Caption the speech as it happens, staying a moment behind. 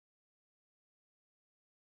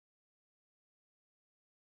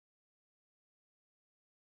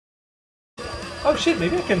Oh shit,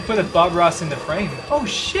 maybe I can put a Bob Ross in the frame. Oh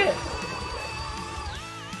shit!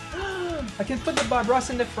 I can put the Bob Ross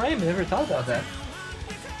in the frame. I never thought about that.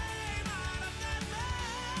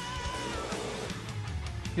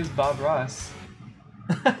 Here's Bob Ross.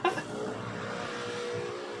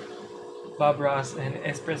 Bob Ross and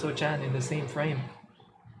Espresso Chan in the same frame.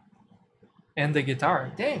 And the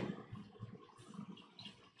guitar. Dang!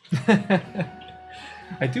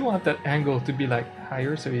 I do want that angle to be like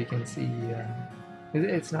higher so you can see.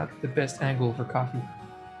 It's not the best angle for coffee.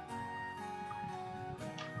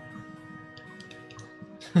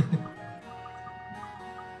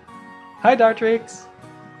 Hi Dartrix!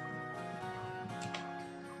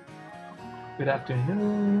 Good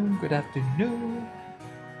afternoon, good afternoon.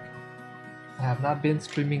 I have not been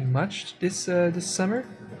streaming much this summer,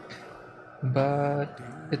 but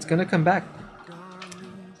it's gonna come back.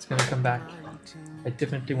 It's gonna come back. I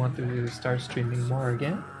definitely want to start streaming more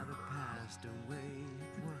again.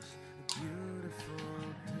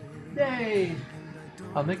 Yay!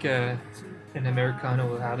 I'll make an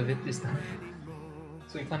Americano out of it this time.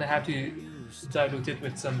 So you kind of have to dilute it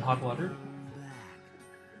with some hot water.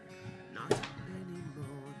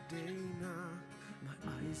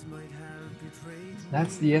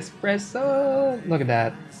 That's the espresso! Look at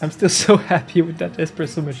that. I'm still so happy with that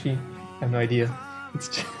espresso machine. I have no idea. It's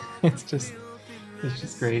just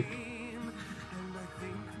great.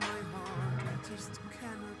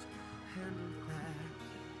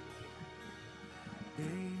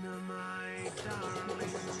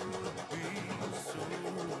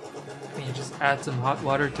 And you just add some hot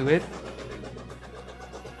water to it.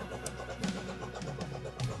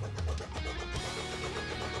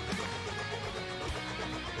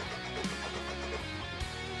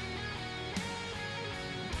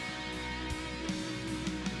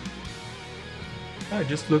 Oh, it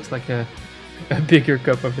just looks like a bigger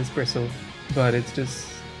cup of espresso, but it's just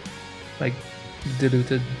like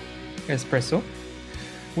diluted espresso,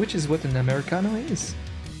 which is what an Americano is.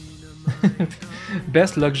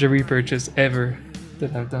 Best luxury purchase ever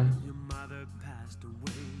that I've done.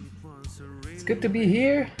 It's good to be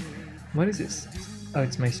here. What is this? Oh,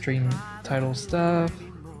 it's my stream title stuff.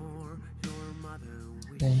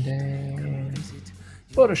 And then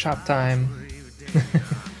Photoshop time.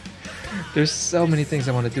 There's so many things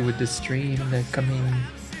I want to do with this stream in the coming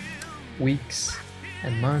weeks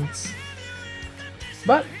and months.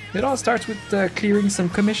 But it all starts with clearing some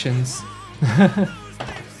commissions.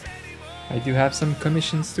 I do have some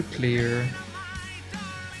commissions to clear.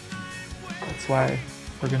 That's why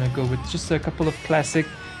we're gonna go with just a couple of classic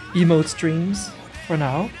emote streams for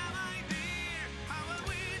now.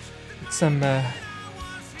 Some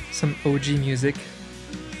OG music.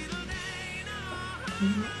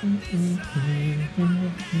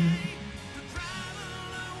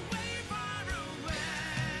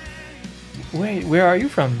 Wait, where are you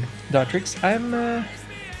from, Dotrix?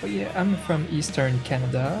 I'm from Eastern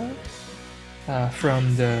Canada,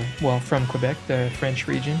 from Quebec, the French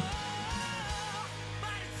region.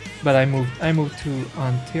 But I moved to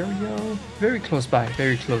Ontario, very close by,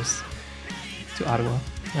 very close to Ottawa.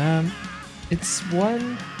 It's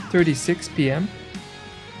 1:36 p.m.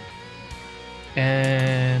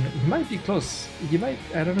 and you might be close.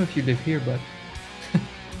 I don't know if you live here, but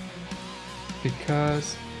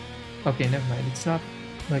because okay, never mind. It's not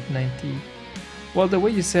like 90. Well, the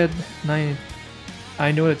way you said 9,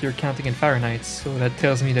 I know that you're counting in Fahrenheit, so that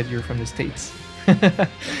tells me that you're from the States.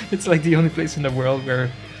 It's like the only place in the world where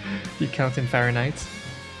you count in Fahrenheit.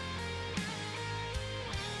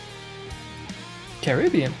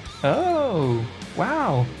 Caribbean. Oh,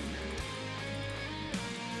 wow.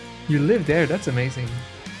 You live there, that's amazing.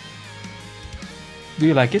 Do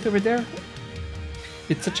you like it over there?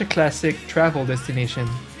 It's such a classic travel destination.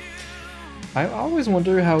 I always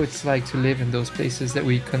wonder how it's like to live in those places that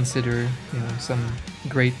we consider, some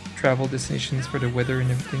great travel destinations for the weather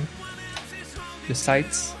and everything. The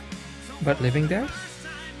sights, but living there,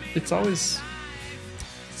 it's always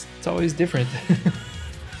different.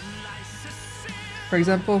 For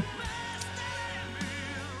example,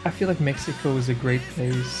 I feel like Mexico is a great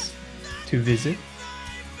place to visit.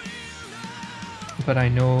 But I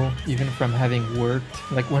know, even from having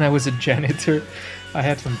worked, like when I was a janitor, I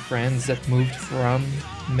had some friends that moved from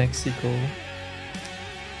Mexico,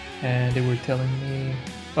 and they were telling me,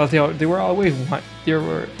 well, they were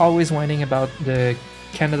always whining about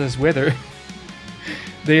Canada's weather.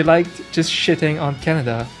 They liked just shitting on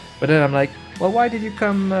Canada, but then I'm like, well, why did you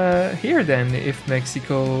come here then if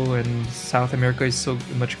Mexico and South America is so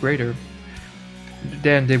much greater?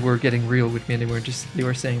 Then they were getting real with me, and they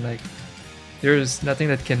were saying like, There's nothing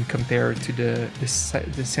that can compare to the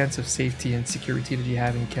sense of safety and security that you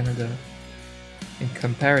have in Canada in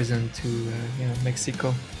comparison to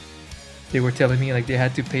Mexico. They were telling me like they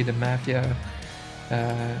had to pay the mafia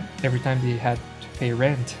every time they had to pay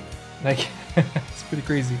rent. Like it's pretty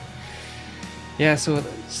crazy. Yeah, so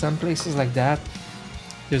some places like that,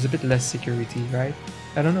 there's a bit less security, right?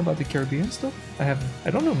 I don't know about the Caribbean though. I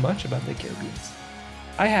don't know much about the Caribbean.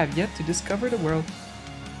 I have yet to discover the world.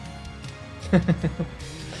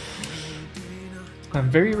 I'm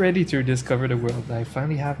very ready to discover the world. I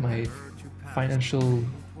finally have my financial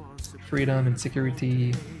freedom and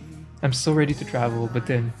security. I'm so ready to travel, but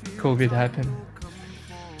then COVID happened.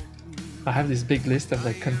 I have this big list of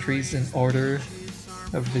like countries in order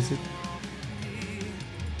of visit.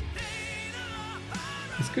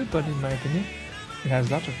 It's good, but in my opinion, it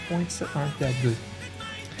has lots of points that aren't that good.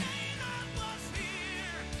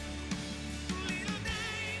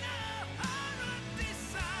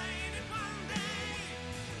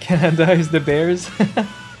 Canada is the bears.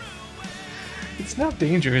 It's not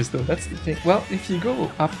dangerous though, that's the thing. Well, if you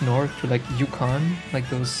go up north to like Yukon, like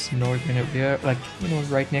those northern area, like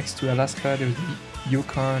right next to Alaska, there's the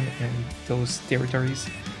Yukon and those territories.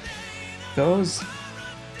 Those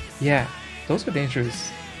are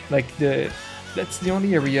dangerous. Like that's the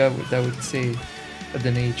only area that I would say that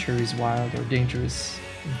the nature is wild or dangerous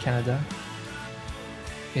in Canada.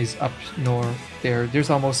 Is up north there. There's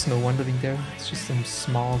almost no one living there. It's just some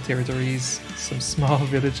small territories, some small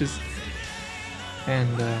villages.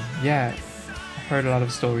 And I've heard a lot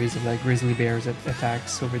of stories of like grizzly bears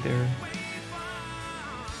attacks over there.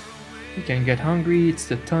 You can get hungry. It's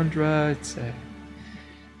the tundra. It's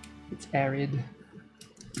arid.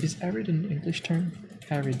 Is arid an English term?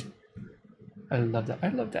 Arid. I love that. I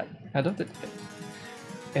love that.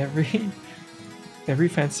 Every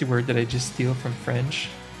fancy word that I just steal from French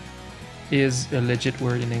is a legit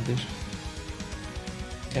word in English.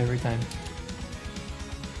 Every time.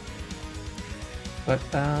 But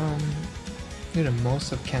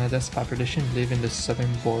most of Canada's population live in the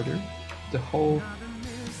southern border. The whole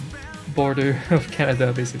border of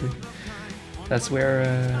Canada, basically. That's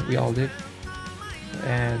where we all live.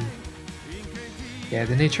 And yeah,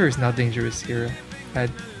 the nature is not dangerous here.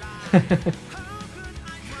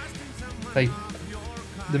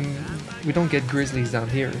 We don't get grizzlies down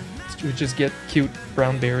here. We just get cute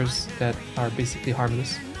brown bears that are basically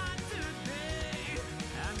harmless.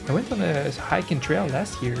 I went on a hiking trail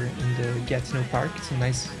last year in the Gatineau Park. It's a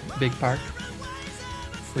nice big park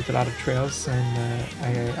with a lot of trails,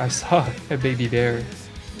 and I saw a baby bear,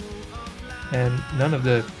 and none of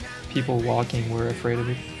the people walking were afraid of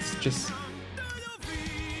it. It's just,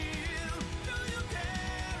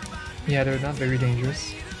 yeah, they're not very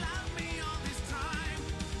dangerous.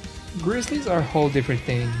 Grizzlies are a whole different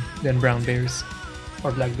thing than brown bears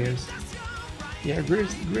or black bears. Yeah,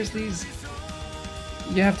 grizzlies,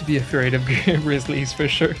 you have to be afraid of grizzlies for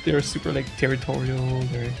sure. They're super like territorial.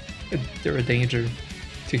 They're a danger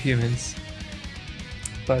to humans.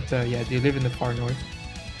 But yeah, they live in the far north.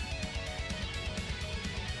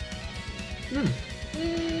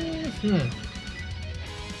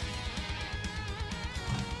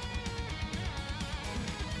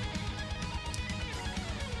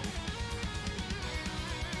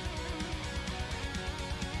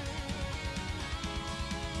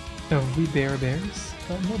 Oh, We Bear Bears?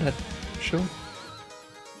 I don't know that show.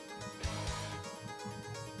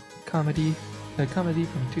 Comedy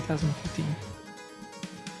from 2015.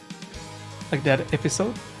 Like that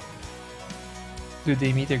episode? Do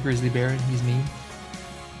they meet a grizzly bear and he's mean?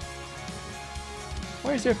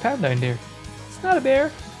 Why is there a panda in there? It's not a bear.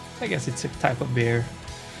 I guess it's a type of bear.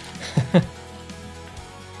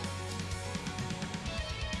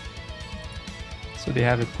 So they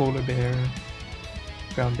have a polar bear,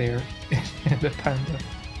 brown bear, and a panda.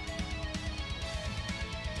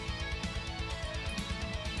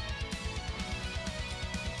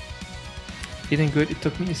 Feeling good. It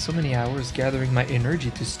took me so many hours gathering my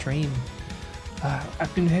energy to stream.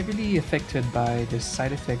 I've been heavily affected by the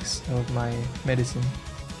side effects of my medicine.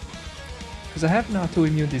 Because I have an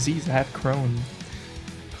autoimmune disease. I have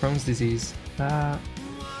Crohn's disease.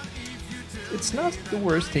 It's not the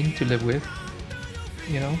worst thing to live with,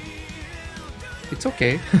 you know. It's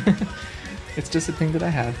okay. It's just a thing that I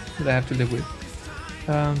have to live with.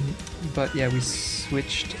 But yeah, we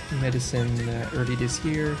switched medicine early this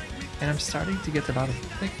year, and I'm starting to get a lot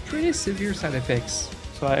of like pretty severe side effects.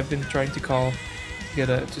 So I've been trying to call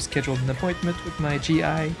to schedule an appointment with my GI,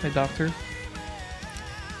 my doctor,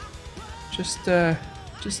 just to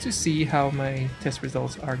see how my test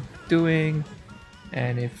results are doing,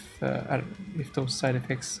 and if those side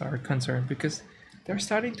effects are concerned, because they're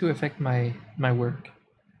starting to affect my work.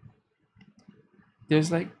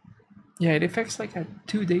 There's like, yeah, it affects like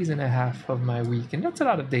 2 days and a half of my week, and that's a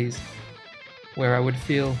lot of days where I would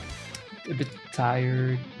feel a bit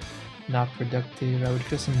tired, not productive. I would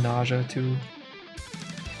feel some nausea too,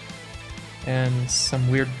 and some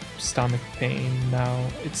weird stomach pain. Now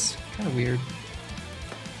it's kind of weird.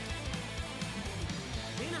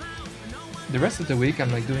 The rest of the week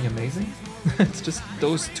I'm like doing amazing. It's just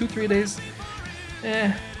those 2-3 days,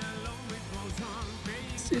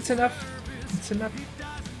 it's enough. It's enough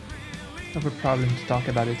of a problem to talk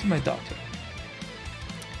about it to my doctor.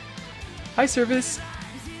 Hi, service.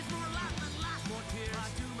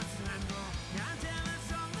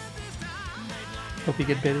 Hope you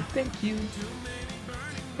get better. Thank you.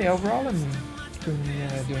 Hey, overall I'm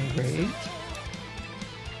doing great.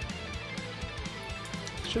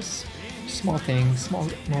 It's just small things, small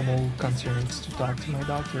normal concerns to talk to my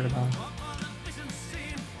doctor about.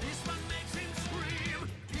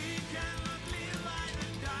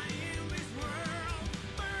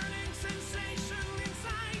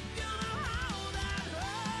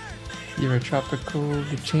 You're a tropical.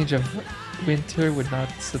 The change of winter would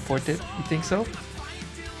not support it. You think so?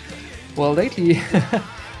 Well, lately,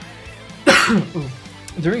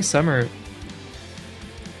 during summer,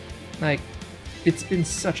 like, it's been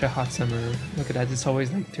such a hot summer. Look at that, it's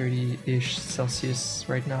always like 30-ish Celsius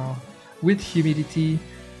right now, with humidity.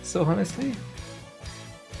 So honestly,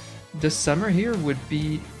 the summer here would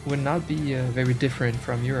not be very different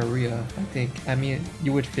from your area, I think. I mean,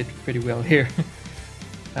 you would fit pretty well here.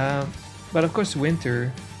 But of course,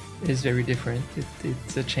 winter is very different.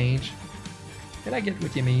 It's a change. And I get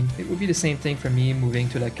what you mean. It would be the same thing for me moving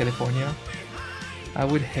to like California. I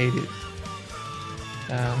would hate it.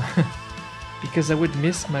 Because I would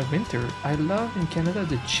miss my winter. I love in Canada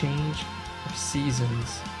the change of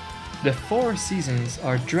seasons. The 4 seasons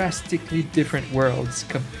are drastically different worlds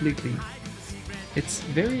completely. It's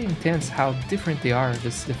very intense how different they are,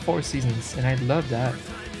 the 4 seasons, and I love that.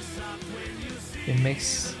 It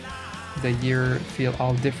makes the year feel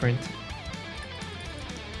all different.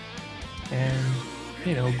 And,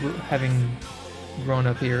 you know, having grown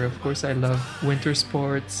up here, of course I love winter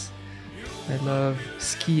sports. I love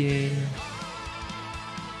skiing.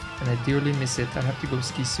 And I dearly miss it. I have to go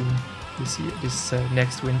ski soon this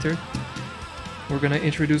next winter. We're gonna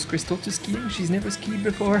introduce Crystal to skiing. She's never skied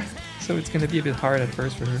before, so it's gonna be a bit hard at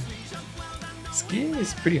first for her. Skiing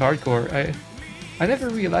is pretty hardcore. I never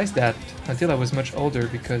realized that until I was much older,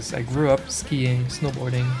 because I grew up skiing,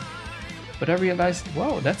 snowboarding. But I realized,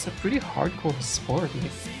 wow, that's a pretty hardcore sport.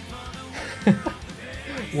 Like,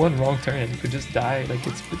 one wrong turn and you could just die. Like,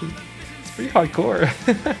 it's pretty hardcore.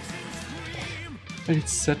 But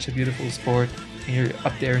it's such a beautiful sport. And you're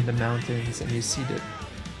up there in the mountains and you see the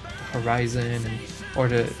horizon or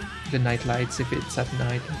the night lights if it's at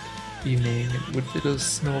night, evening, with little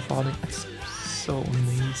snow falling. It's so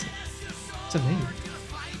amazing. It's amazing.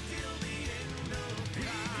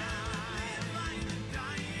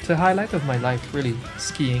 It's a highlight of my life, really,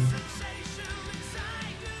 skiing.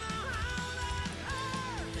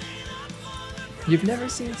 You've never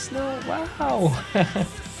seen snow? Wow!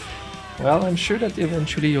 Well, I'm sure that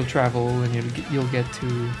eventually you'll travel and you'll get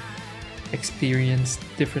to experience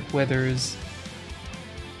different weathers.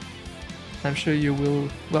 I'm sure you will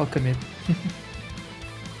welcome it.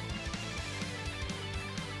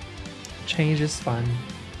 Change is fun.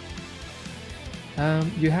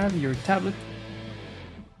 You have your tablet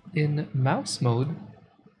in mouse mode.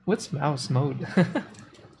 What's mouse mode?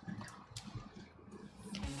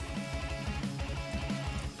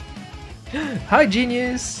 Hi,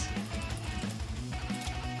 genius!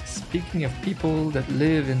 Speaking of people that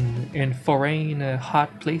live in foreign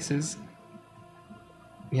hot places,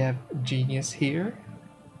 we have Genius here.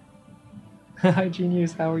 Hi,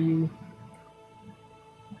 Genius, how are you?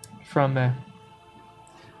 From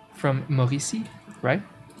Mauricie, right?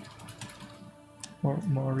 Or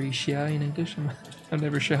Mauritia in English. I'm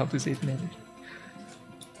never sure how to say it in English.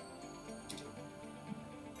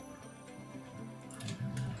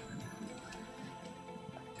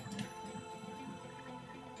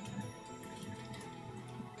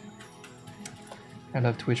 I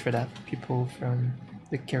love Twitch for that. People from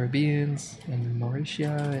the Caribbeans and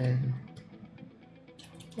Mauritia and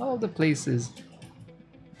all the places.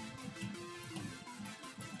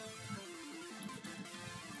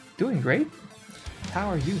 Doing great. How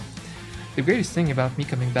are you? The greatest thing about me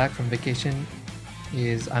coming back from vacation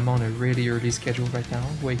is I'm on a really early schedule right now,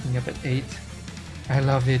 waking up at 8. I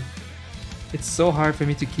love it. It's so hard for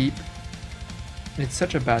me to keep. It's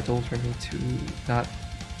such a battle for me to not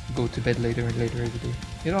go to bed later and later every day.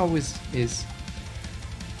 It always is.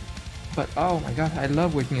 But oh my god, I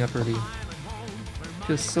love waking up early.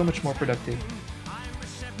 Feels so much more productive.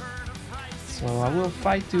 So I will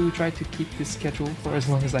fight to try to keep this schedule for as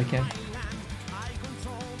long as I can.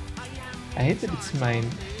 I hate that it's my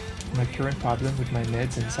current problem with my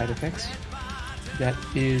meds and side effects. That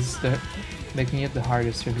is making it the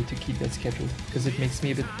hardest for me to keep that schedule, because it makes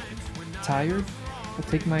me a bit tired. I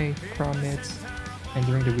take my Crohn meds, and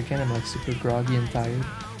during the weekend I'm like super groggy and tired.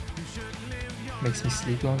 Makes me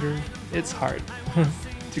sleep longer. It's hard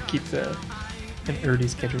to keep an early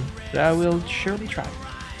schedule, but I will surely try.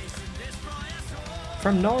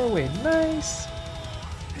 From Norway, nice!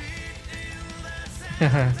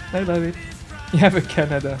 I love it. You have a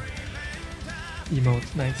Canada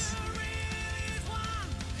emote, nice.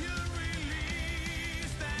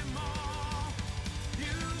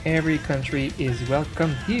 Every country is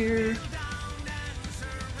welcome here.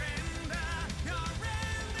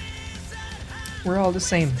 We're all the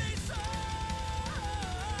same.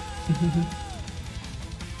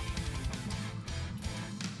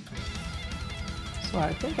 So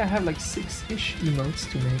I think I have like 6-ish emotes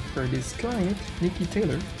to make for this client, Nicky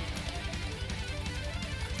Taylor.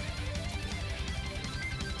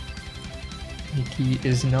 Nicky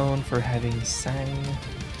is known for having sang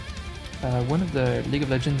one of the League of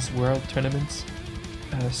Legends World Tournaments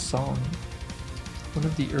song. One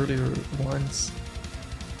of the earlier ones.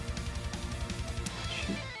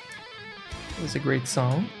 It was a great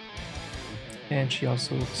song. And she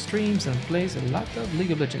also streams and plays a lot of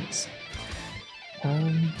League of Legends.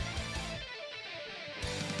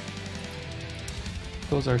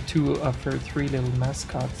 Those are 2 of her 3 little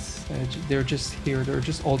mascots. They're just here, they're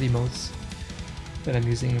just old emotes that I'm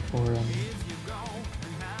using for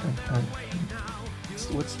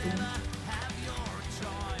what's the one?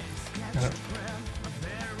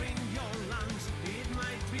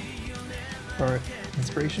 For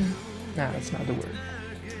inspiration? Nah, that's not the word.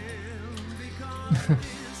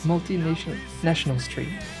 Multinational stream.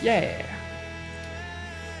 Yeah!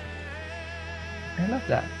 I love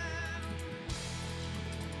that.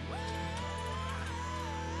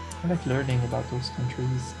 I like learning about those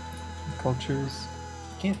countries and cultures.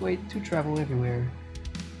 Can't wait to travel everywhere.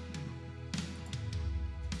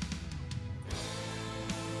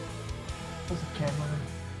 Where's the camera?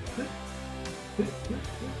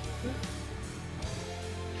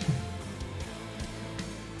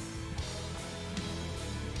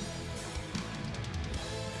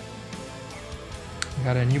 I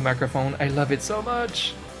got a new microphone. I love it so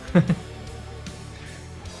much.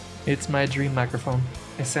 It's my dream microphone,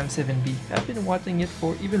 SM7B. I've been wanting it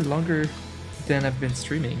for even longer than I've been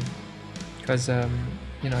streaming, because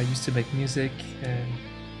you know, I used to make music, and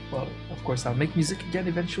well, of course I'll make music again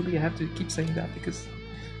eventually. I have to keep saying that because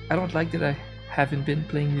I don't like that I haven't been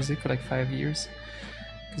playing music for like 5 years,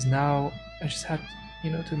 because now I just had, you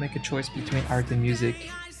know, to make a choice between art and music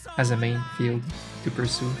as a main field to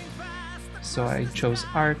pursue. So I chose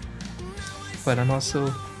art, but I'm also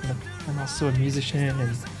a musician,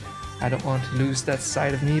 and I don't want to lose that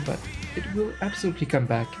side of me, but it will absolutely come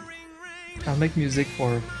back. I'll make music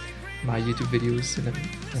for my YouTube videos and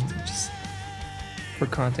just for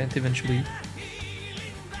content eventually.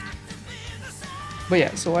 But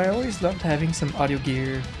yeah, so I always loved having some audio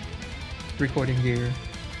gear, recording gear,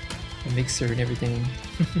 a mixer and everything.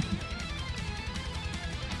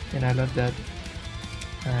 And I love that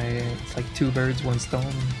it's like 2 birds, 1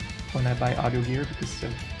 stone when I buy audio gear, because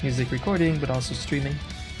of music recording but also streaming.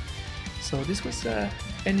 So this was an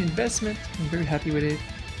investment. I'm very happy with it.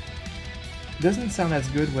 It doesn't sound as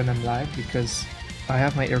good when I'm live because I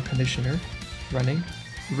have my air conditioner running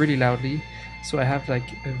really loudly, so I have like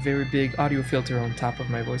a very big audio filter on top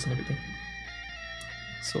of my voice and everything.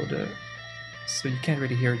 So you can't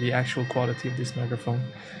really hear the actual quality of this microphone.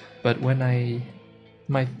 But when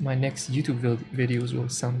my next YouTube videos will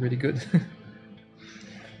sound really good.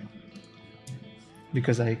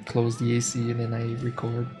 Because I close the AC and then I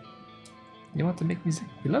record. You want to make music?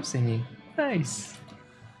 You love singing. Nice.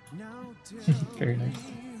 Very nice.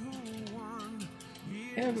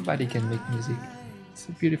 Everybody can make music. It's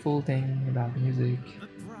a beautiful thing about music.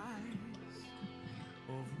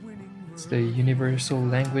 It's the universal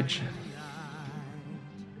language.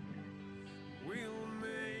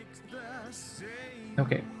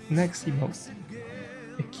 Okay, next emote.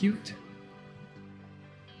 A cute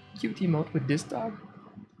emote with this dog.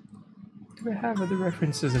 Do I have other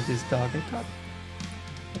references of this dog? I thought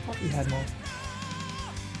we had more.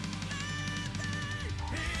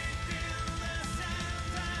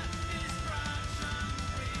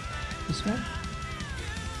 This one?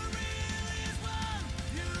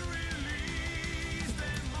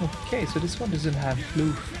 Okay, so this one doesn't have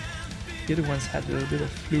floof. The other ones had a little bit of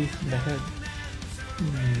floof in the head.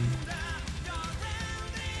 Hmm.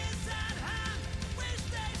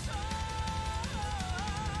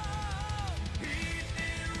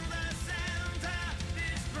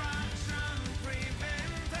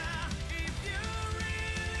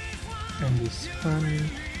 And this one.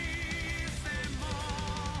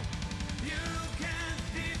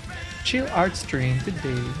 Chill art stream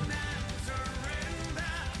today.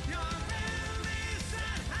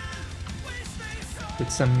 With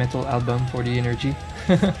some metal album for the energy.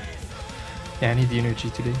 Yeah, I need the energy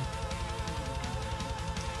today.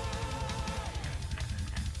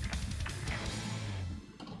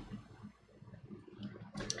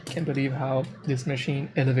 Can't believe how this machine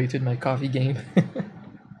elevated my coffee game.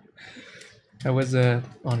 I was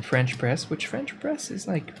on French press, which French press is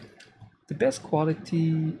like the best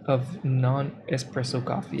quality of non-espresso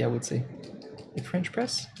coffee, I would say. The French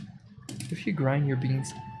press, if you grind your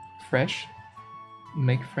beans fresh,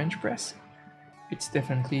 make French press, it's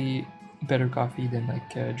definitely better coffee than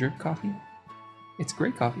like drip coffee. It's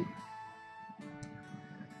great coffee,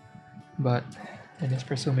 but an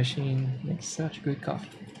espresso machine makes such good coffee.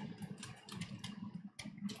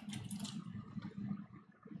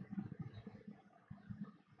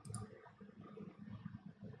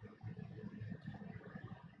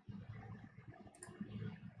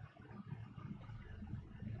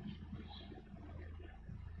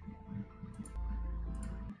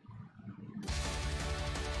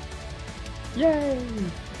 Yay!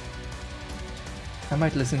 I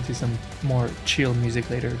might listen to some more chill music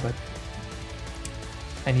later, but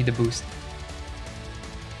I need a boost.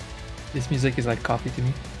 This music is like coffee to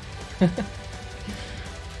me.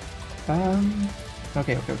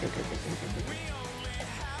 Okay.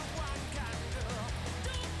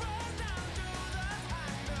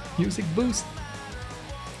 Music boost.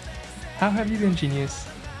 How have you been, genius?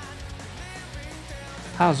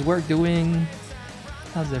 How's work doing?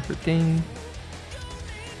 How's everything?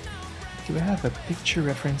 Do I have a picture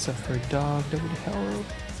reference of her dog that would help?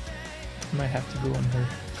 Might have to go on her.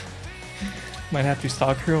 Might have to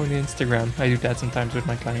stalk her on Instagram. I do that sometimes with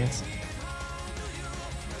my clients.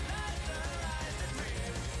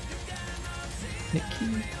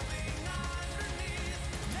 Nicky.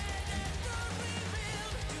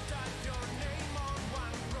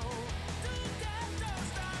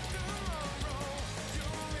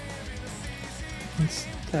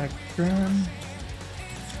 Instagram.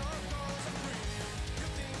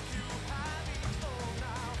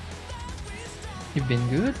 You've been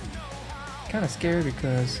good? Kinda scared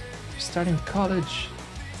because you're starting college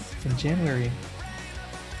in January.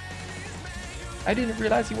 I didn't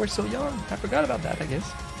realize you were so young. I forgot about that, I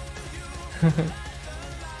guess.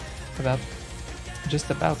 about just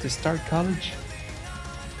about to start college.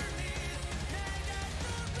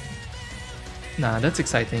 Nah, that's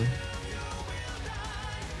exciting.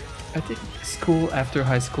 I think school after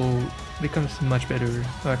high school becomes much better,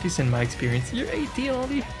 or at least in my experience. You're 18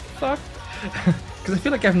 only? Fuck. Because I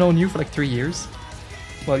feel like I've known you for like 3 years.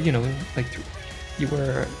 Well, you know, like you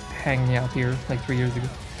were hanging out here like 3 years ago.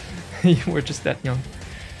 You were just that young.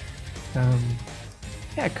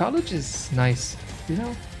 Yeah, college is nice, you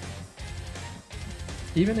know?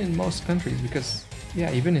 Even in most countries, because,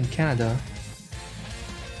 yeah, even in Canada,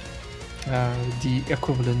 the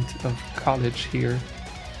equivalent of college here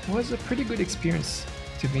was a pretty good experience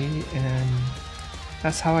to me, and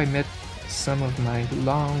that's how I met some of my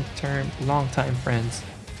long-time friends,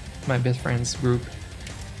 my best friends group.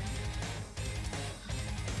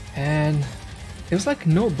 And it was like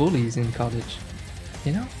no bullies in college,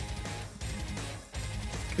 you know?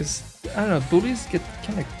 Because, I don't know, bullies get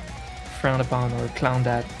kind of frowned upon or clowned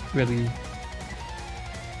at, really.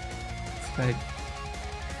 It's like,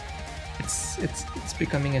 it's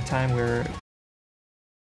becoming a time where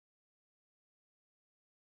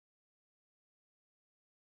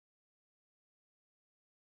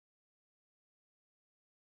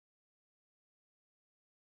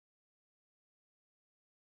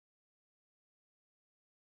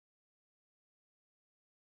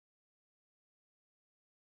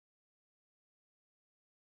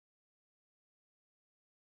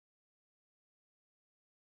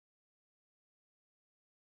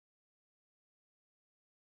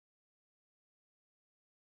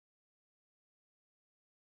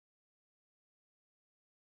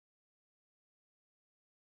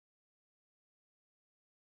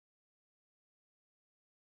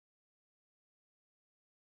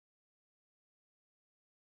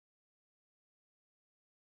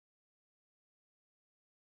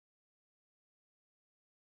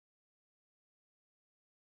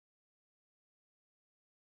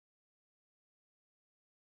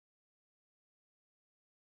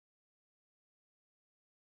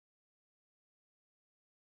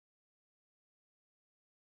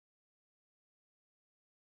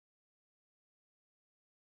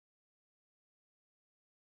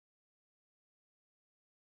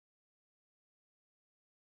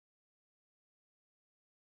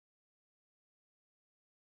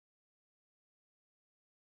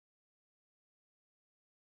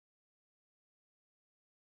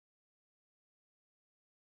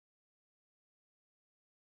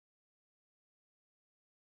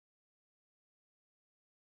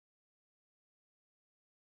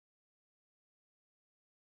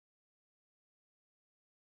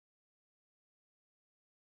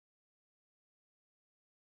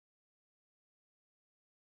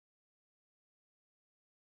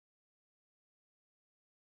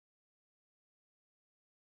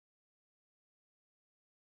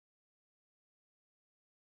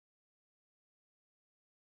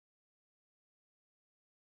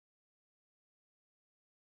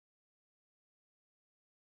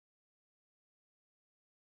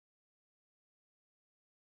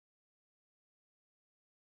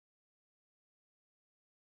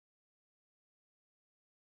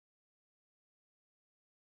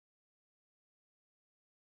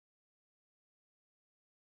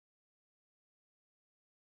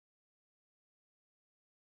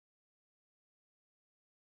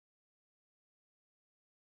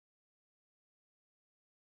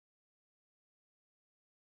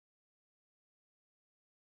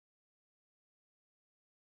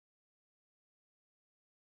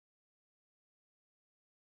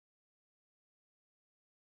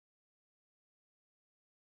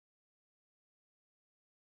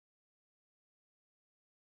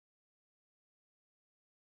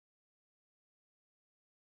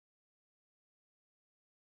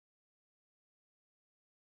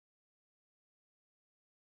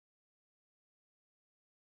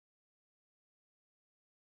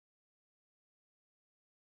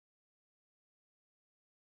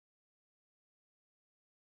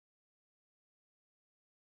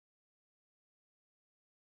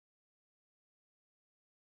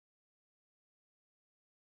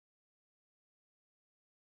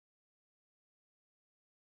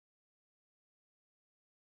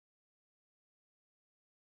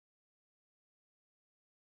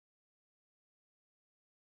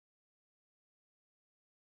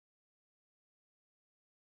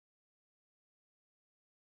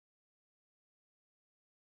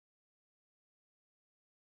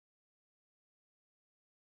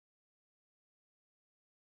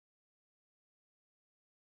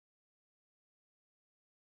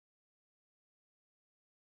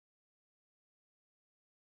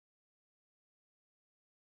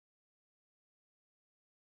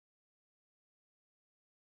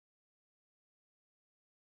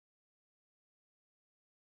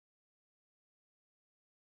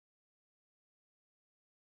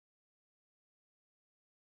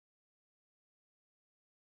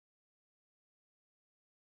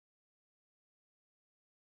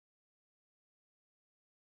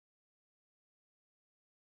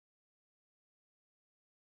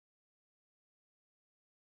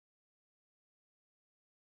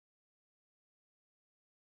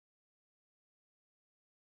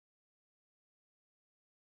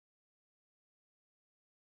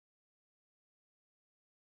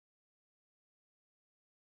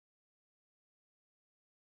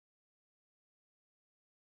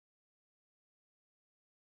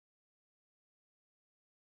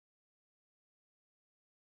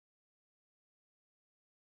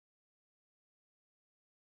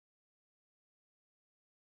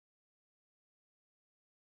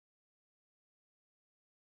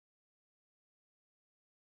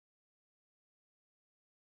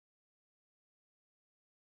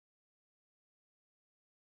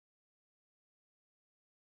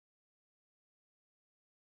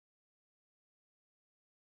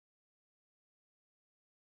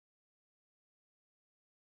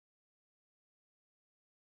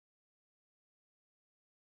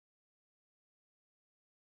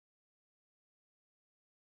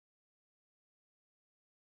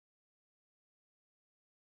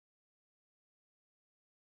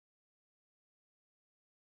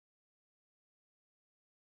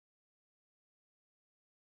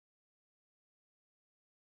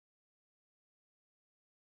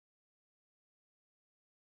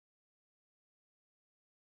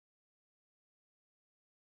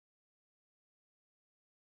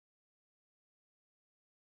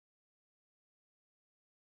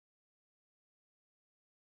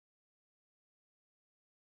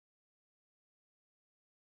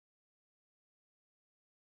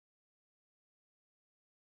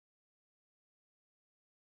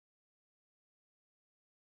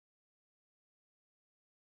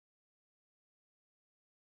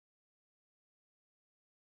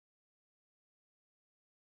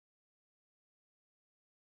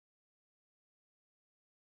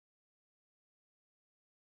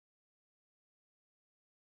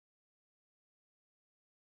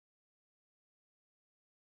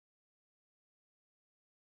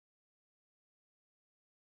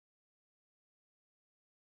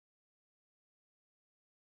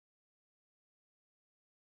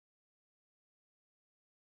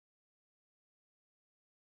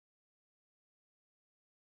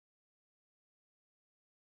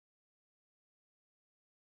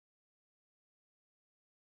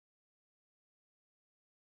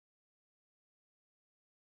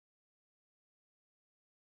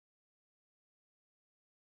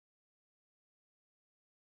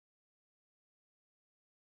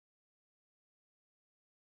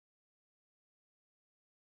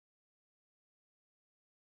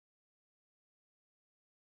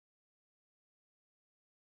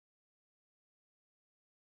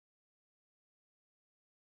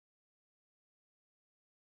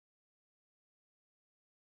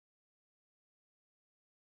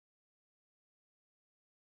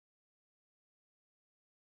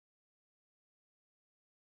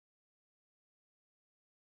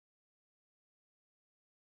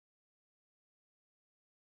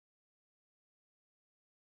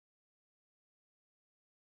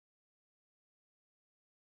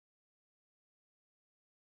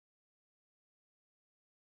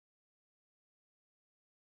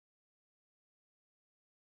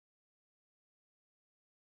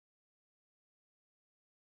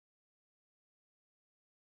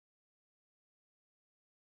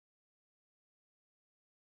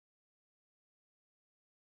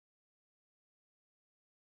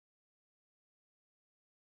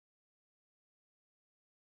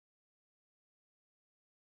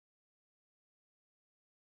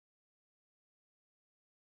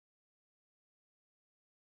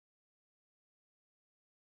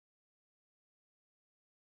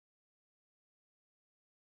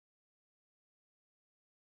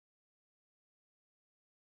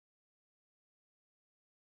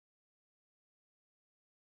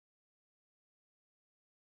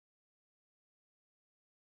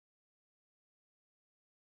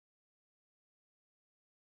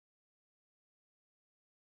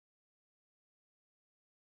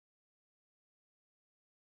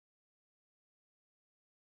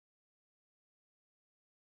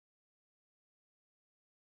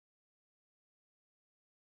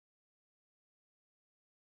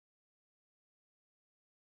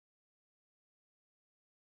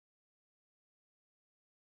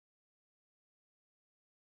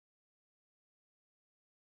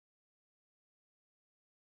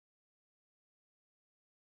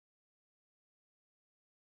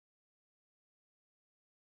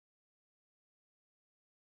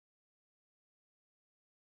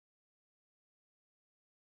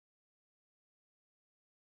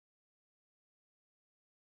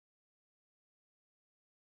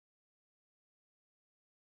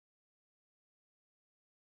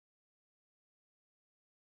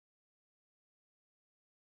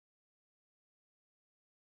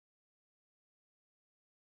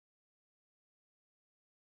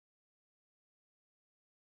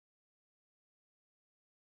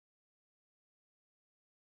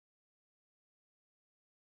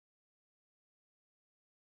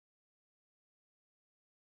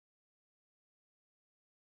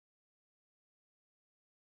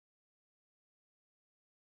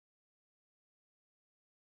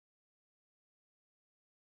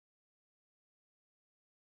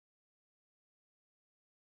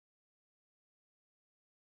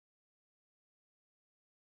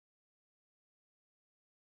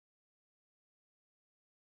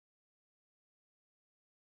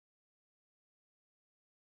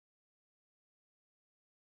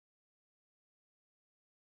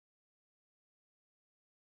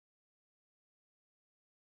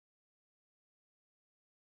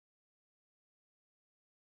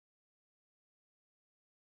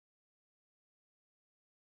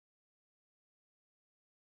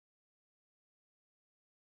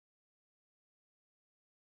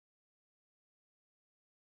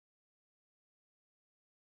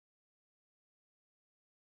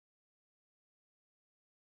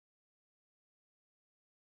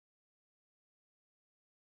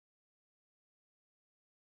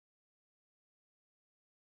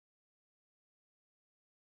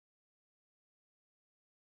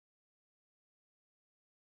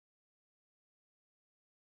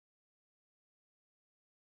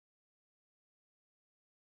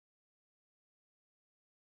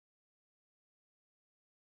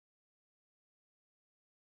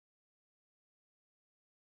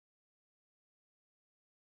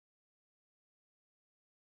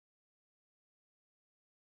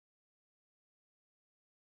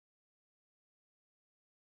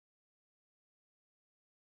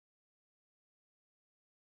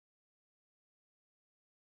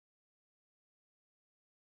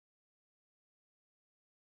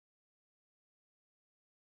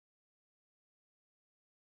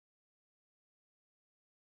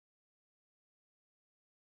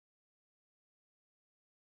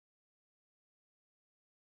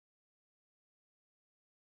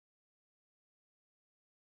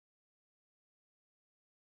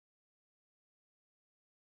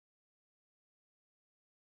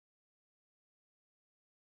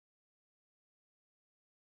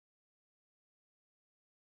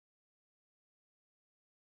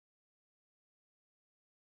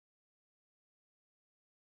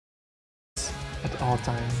all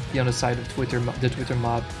time, be on the side of the Twitter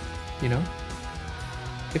mob, you know?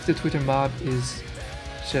 If the Twitter mob is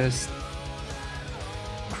just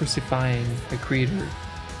crucifying a creator,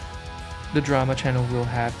 the drama channel will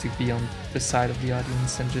have to be on the side of the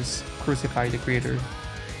audience and just crucify the creator.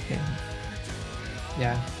 And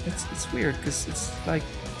yeah, it's weird because it's like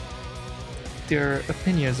their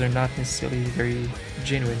opinions are not necessarily very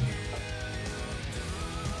genuine.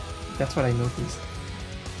 That's what I noticed.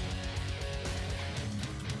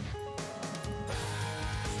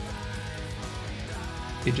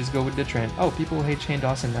 They just go with the trend. Oh, people hate Shane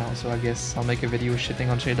Dawson now, so I guess I'll make a video shitting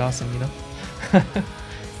on Shane Dawson, you know?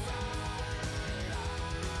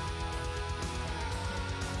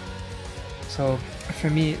 So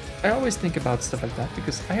for me, I always think about stuff like that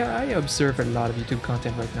because I observe a lot of YouTube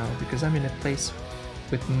content right now because I'm in a place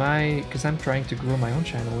with because I'm trying to grow my own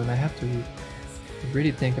channel and I have to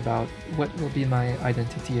really think about what will be my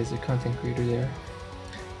identity as a content creator there.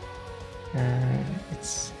 And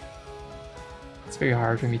it's very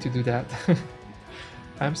hard for me to do that.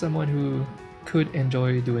 I'm someone who could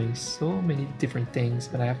enjoy doing so many different things,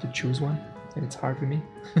 but I have to choose one and it's hard for me.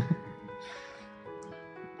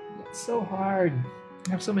 It's so hard.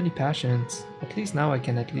 I have so many passions. At least now I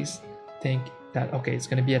can at least think that, okay, it's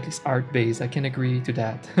gonna be at least art-based. I can agree to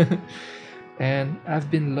that. And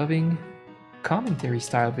I've been loving commentary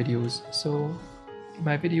style videos, so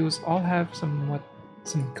my videos all have some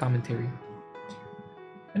commentary.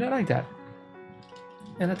 And I like that.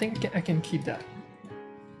 And I think I can keep that.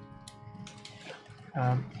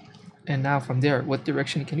 And now from there, what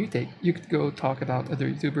direction can you take? You could go talk about other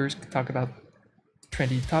YouTubers, talk about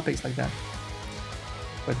trendy topics like that.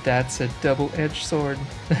 But that's a double-edged sword.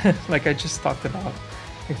 Like I just talked about.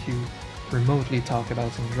 If you remotely talk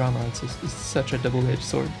about some drama, it's such a double-edged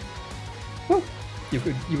sword. Well,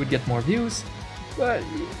 you would get more views, but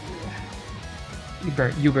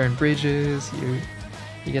you burn bridges, you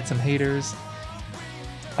get some haters.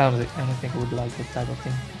 I don't think I would like that type of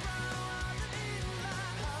thing.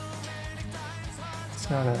 It's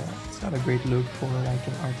not a great look for like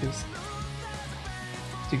an artist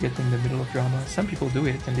to get in the middle of drama. Some people do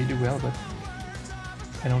it and they do well, but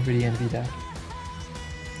I don't really envy that.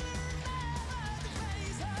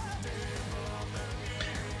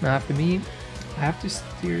 Now for me, I have to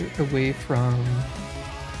steer away from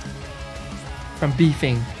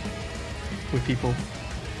beefing with people.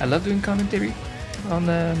 I love doing commentary on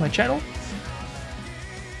my channel,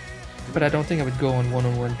 but I don't think I would go on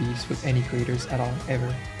one-on-one beefs with any creators at all,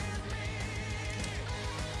 ever.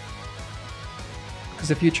 Because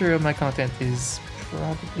the future of my content is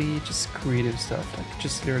probably just creative stuff, like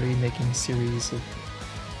just literally making a series of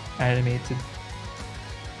animated,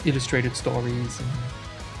 illustrated stories, and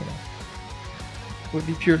you know, it would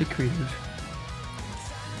be purely creative.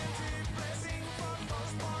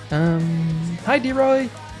 Hi D-Roy!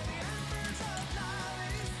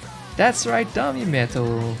 That's right, Dummy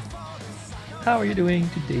Metal! How are you doing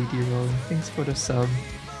today, D-Roy? Thanks for the sub.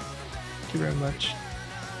 Thank you very much.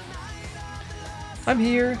 I'm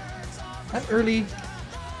here. I'm early.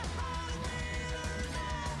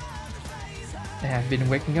 I have been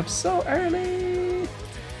waking up so early.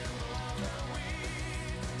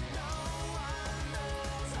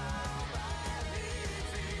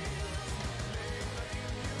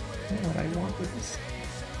 I know what I want with this.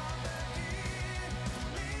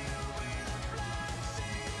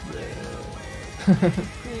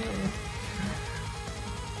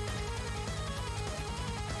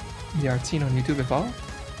 The art scene on YouTube evolved.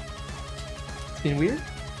 It's been weird.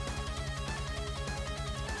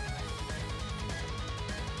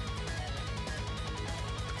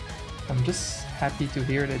 I'm just happy to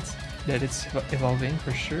hear that it's evolving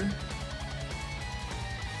for sure.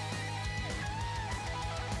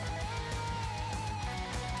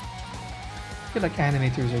 I feel like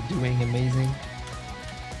animators are doing amazing.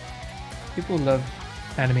 People love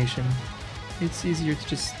animation. It's easier to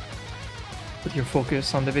just put your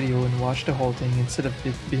focus on the video and watch the whole thing instead of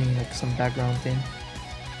it being like some background thing.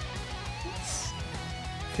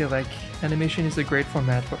 I feel like animation is a great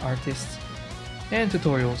format for artists and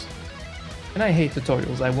tutorials. And I hate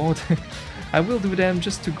tutorials. I won't. I will do them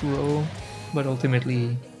just to grow, but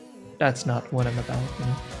ultimately that's not what I'm about, you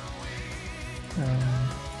know.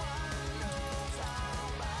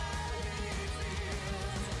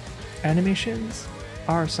 Animations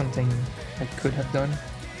are something I could have done,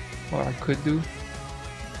 or I could do.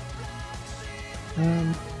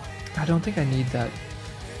 I don't think I need that.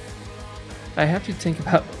 I have to think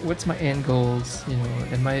about what's my end goals, you know,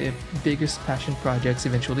 and my biggest passion projects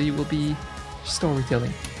eventually will be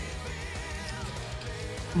storytelling.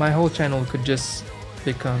 My whole channel could just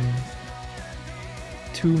become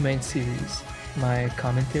two main series: my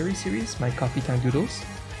commentary series, my Coffee Time Doodles,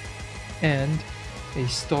 and a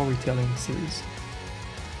storytelling series.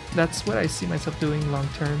 That's what I see myself doing long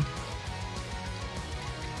term.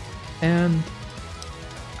 And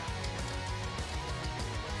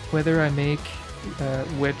whether I make a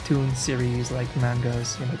webtoon series like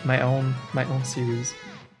mangas, you know, my own series,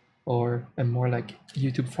 or a more like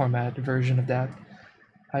YouTube format version of that,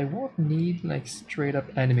 I won't need like straight up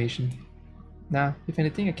animation. Nah, if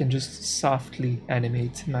anything, I can just softly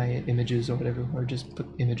animate my images or whatever, or just put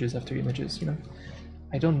images after images, you know.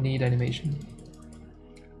 I don't need animation.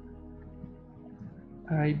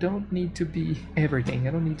 I don't need to be everything.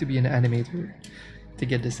 I don't need to be an animator to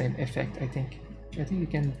get the same effect, I think. I think you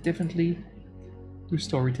can definitely do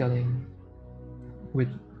storytelling with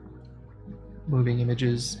moving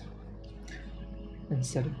images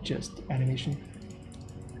instead of just animation.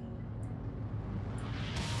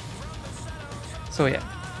 So yeah,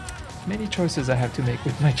 many choices I have to make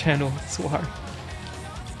with my channel, it's so hard.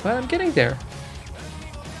 But I'm getting there.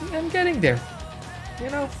 I'm getting there. You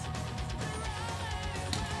know,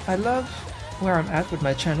 I love where I'm at with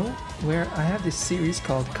my channel, where I have this series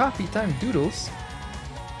called Coffee Time Doodles.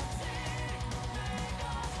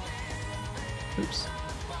 Oops.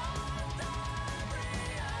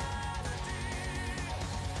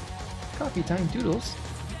 Coffee Time Doodles.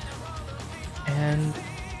 And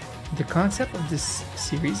the concept of this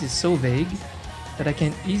series is so vague that I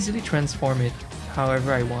can easily transform it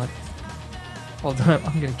however I want. Although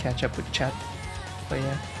I'm gonna catch up with chat. But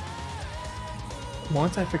yeah.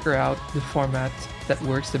 Once I figure out the format that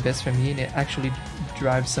works the best for me and it actually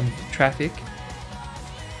drives some traffic,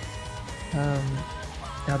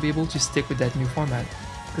 I'll be able to stick with that new format.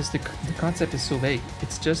 Because the concept is so vague.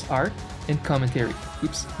 It's just art and commentary.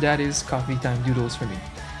 Oops, that is Coffee Time Doodles for me.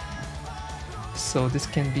 So this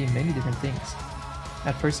can be many different things.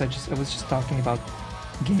 At first I was just talking about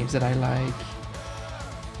games that I like,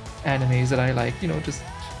 animes that I like, you know, just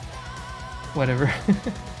whatever.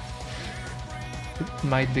 It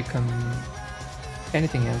might become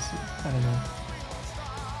anything else, I don't know.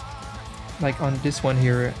 Like on this one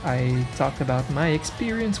here, I talked about my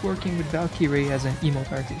experience working with Valkyrie as an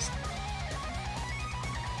emote artist.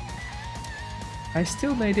 I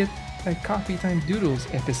still made it a Coffee Time Doodles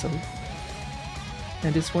episode.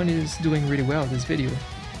 And this one is doing really well, this video.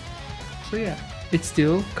 So yeah, it's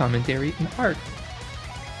still commentary and art.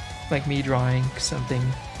 Like me drawing something,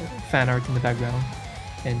 fan art in the background,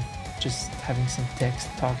 and just having some text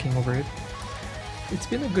talking over it. It's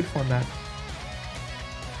been a good format.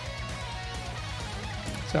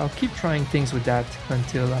 So I'll keep trying things with that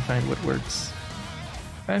until I find what works.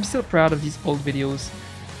 But I'm still proud of these old videos.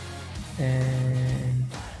 And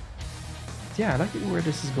yeah, I like where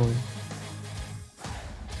this is going.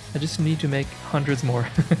 I just need to make hundreds more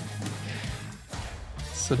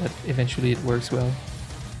so that eventually it works well.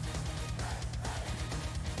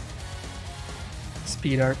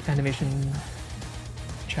 Speed art animation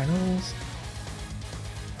channels.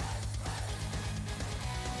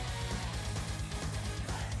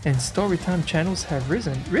 And storytime channels have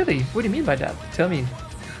risen. Really? What do you mean by that? Tell me.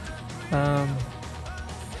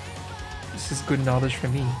 This is good knowledge for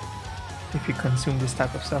me if you consume this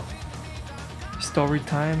type of stuff.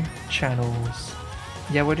 Storytime channels.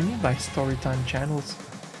 Yeah, what do you mean by storytime channels?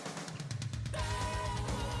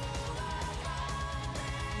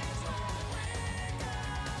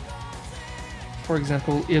 For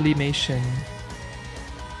example, Illymation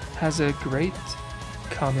has a great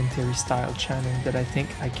commentary style channel that I think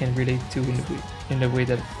I can relate to in a way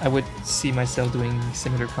that I would see myself doing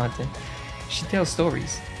similar content. She tells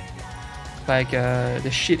stories like the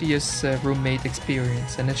shittiest roommate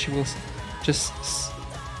experience, and then she will just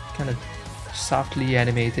kind of softly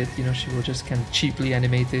animate it, you know, she will just kind of cheaply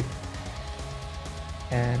animate it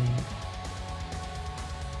and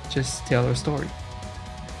just tell her story.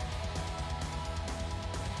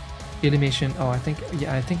 Illymation, oh I think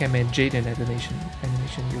I meant Jaden animation,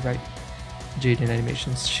 you're right. Jaden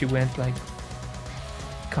Animations, she went like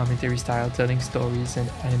commentary style, telling stories and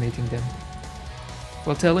animating them.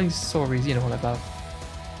 Well, telling stories, you know, about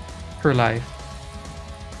her life,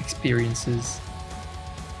 experiences,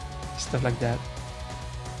 stuff like that.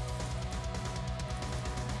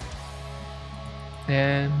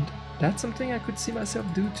 And that's something I could see myself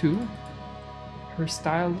do too. Her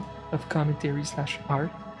style of commentary slash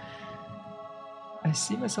art, I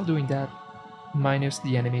see myself doing that, minus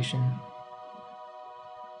the animation.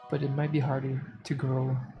 But it might be harder to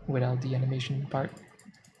grow without the animation part.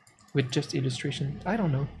 With just illustration, I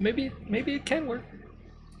don't know. Maybe it can work.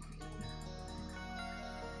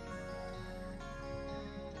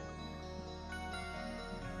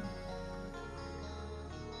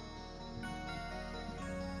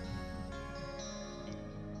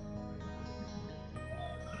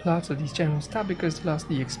 Lots of these channels stop because they lost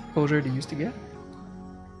the exposure they used to get.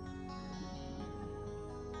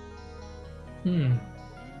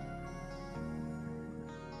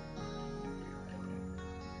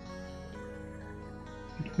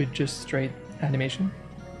 With just straight animation.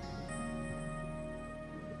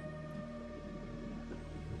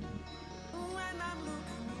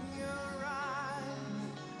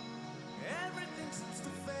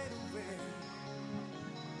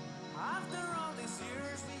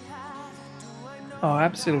 Oh,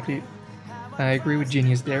 absolutely. I agree with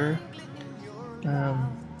Genius there.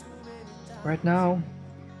 Right now,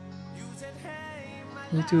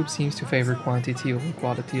 YouTube seems to favor quantity over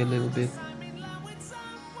quality a little bit.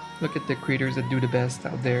 Look at the creators that do the best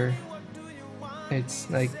out there. It's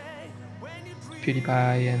like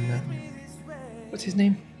PewDiePie and what's his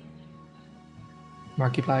name?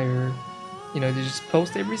 Markiplier. You know, they just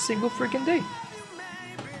post every single freaking day.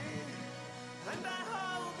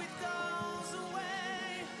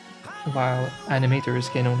 While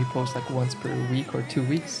animators can only post like once per week or 2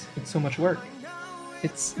 weeks. It's so much work.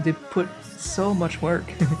 They put so much work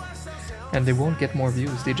and they won't get more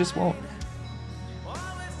views. They just won't.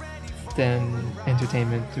 Than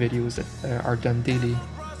entertainment videos that are done daily.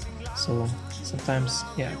 So sometimes,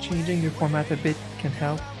 yeah, changing your format a bit can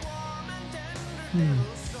help.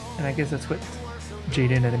 And I guess that's what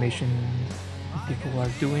Jaden Animation people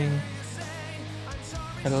are doing.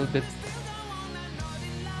 A little bit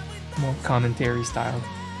more commentary style.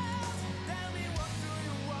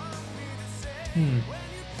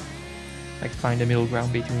 Like find a middle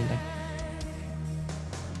ground between like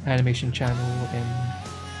animation channel and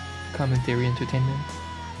commentary entertainment.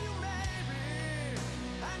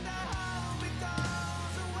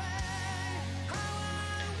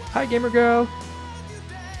 Hi, gamer girl.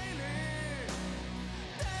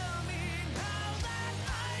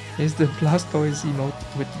 Is the Blastoise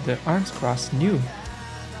emote with the arms crossed new?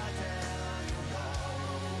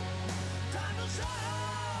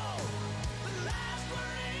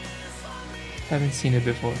 Haven't seen it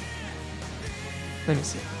before. Let me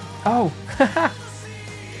see. Oh!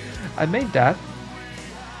 I made that.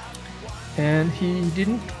 And he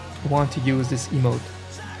didn't want to use this emote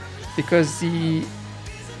because the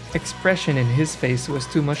expression in his face was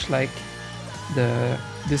too much like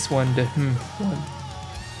this one, the one.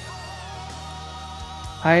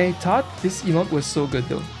 I thought this emote was so good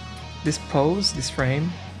though. This pose, this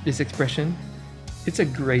frame, this expression, it's a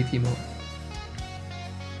great emote.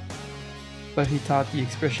 But he thought the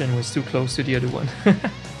expression was too close to the other one.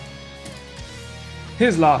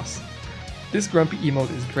 His loss. This grumpy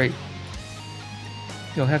emote is great.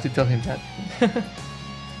 You'll have to tell him that.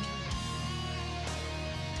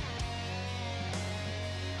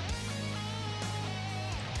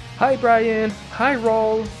 Hi Brian, hi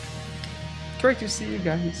Roll. Great to see you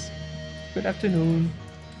guys. Good afternoon.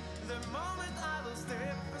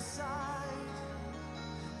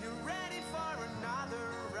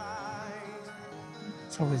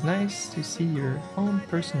 It's always nice to see your own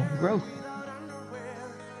personal growth.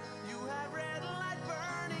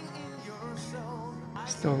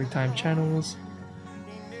 Storytime channels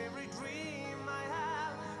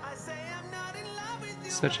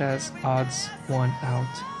such as Odds One Out.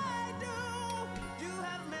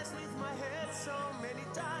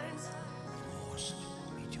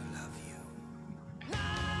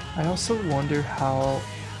 I also wonder how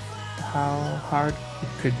hard it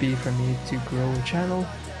could be for me to grow a channel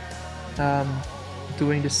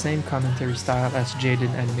doing the same commentary style as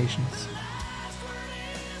Jaden Animations.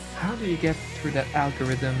 How do you get through that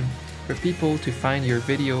algorithm for people to find your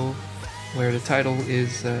video where the title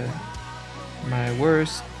is my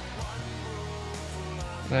worst,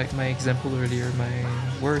 like my example earlier, my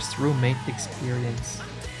worst roommate experience?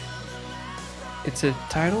 It's a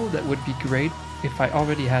title that would be great if I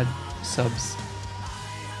already had subs.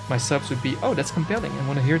 My subs would be, oh, that's compelling, I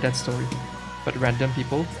want to hear that story. But random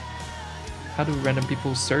people, how do random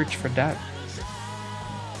people search for that?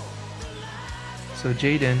 So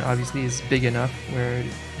Jaden obviously is big enough where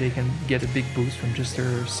they can get a big boost from just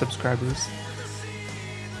their subscribers.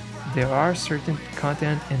 There are certain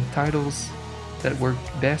content and titles that work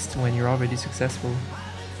best when you're already successful,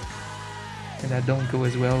 and that don't go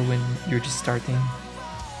as well when you're just starting.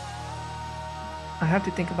 I have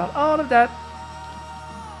to think about all of that.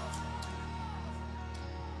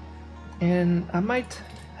 And I might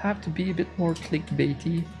have to be a bit more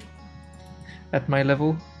clickbaity at my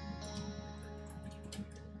level.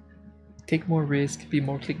 Take more risk, be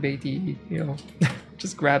more clickbaity, you know.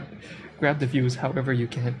 Just grab the views however you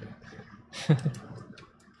can.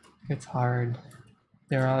 It's hard.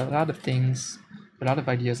 There are a lot of things, a lot of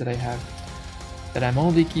ideas that I have. that I'm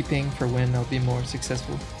only keeping for when I'll be more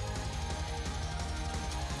successful.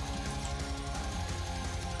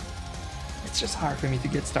 It's just hard for me to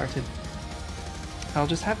get started. I'll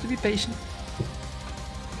just have to be patient.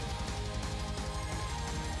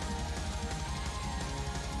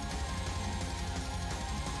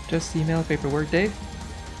 Just email paperwork, Dave.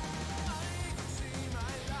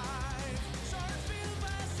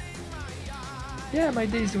 Yeah, my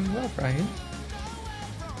day's doing well, Brian.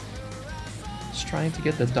 Just trying to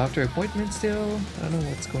get the doctor appointment still. I don't know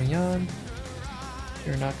what's going on.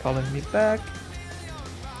 You're not calling me back.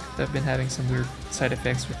 I've been having some weird side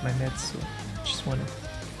effects with my meds, so I just wanna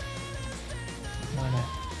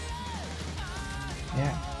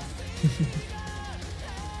yeah.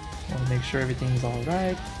 Wanna make sure everything's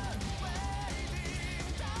alright.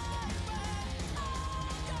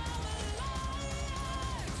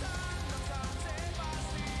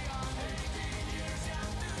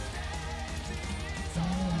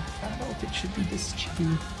 I don't know if it should be this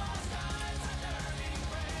chibi.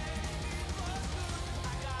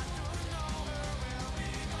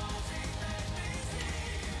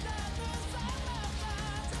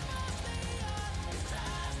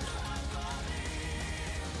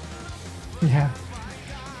 Yeah,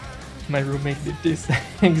 my roommate did this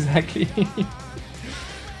exactly.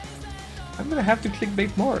 I'm gonna have to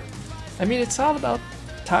clickbait more. I mean, it's all about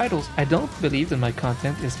titles. I don't believe that my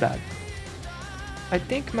content is bad. I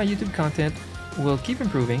think my YouTube content will keep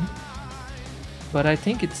improving, but I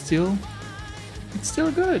think it's still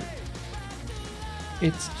good.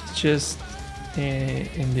 It's just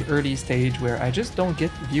in the early stage where I just don't get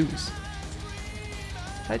views.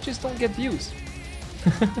 I just don't get views.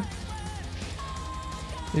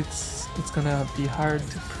 It's gonna be hard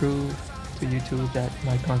to prove to YouTube that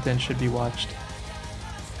my content should be watched.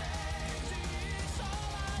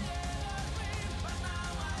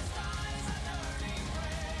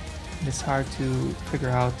 It's hard to figure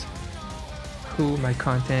out who my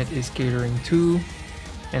content is catering to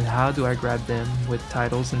and how do I grab them with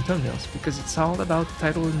titles and thumbnails, because it's all about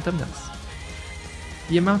titles and thumbnails.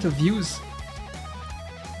 The amount of views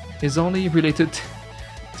is only related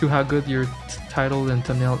to how good your title and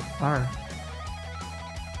thumbnail are.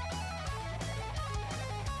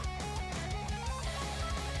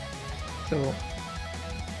 So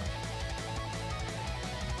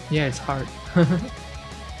yeah, it's hard.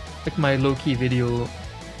 Like my low-key video,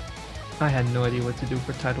 I had no idea what to do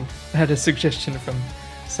for title. I had a suggestion from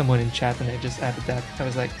someone in chat and I just added that. I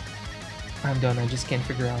was like, I'm done, I just can't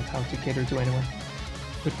figure out how to cater to anyone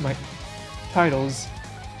with my titles,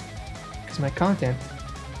 because my content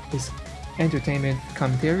is entertainment,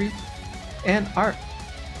 commentary, and art.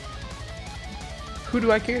 Who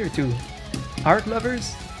do I cater to? Art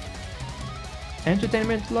lovers?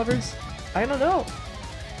 Entertainment lovers? I don't know.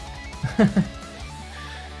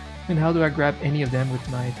 And how do I grab any of them with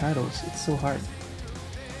my titles? It's so hard.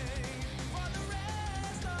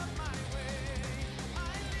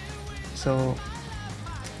 So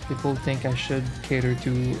people think I should cater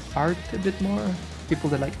to art a bit more. People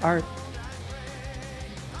that like art.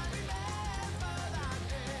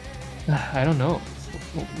 I don't know.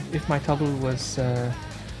 If my title was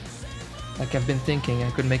like I've been thinking,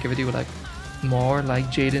 I could make a video like more like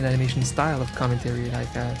Jaden animation style of commentary, like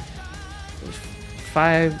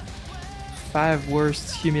five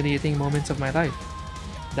worst humiliating moments of my life.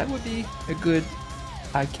 That would be a good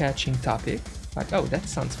eye-catching topic. Like, oh, that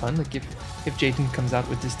sounds fun. Like if Jaden comes out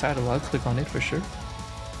with this title, I'll click on it for sure.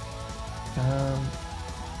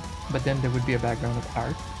 But then there would be a background of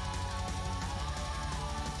art,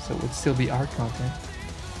 so it would still be art content.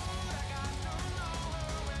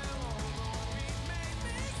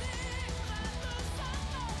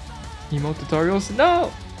 Emote tutorials?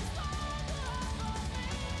 No!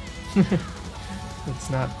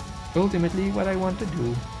 It's not ultimately what I want to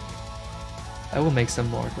do. I will make some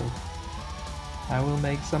more though. I will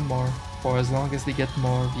make some more, for as long as they get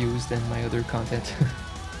more views than my other content.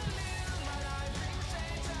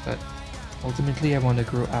 But ultimately I want to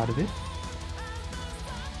grow out of it.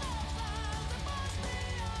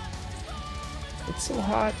 It's so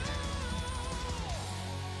hot.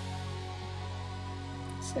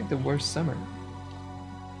 It's like the worst summer.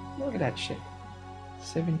 Look at that shit.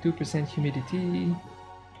 72% humidity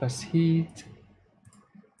plus heat.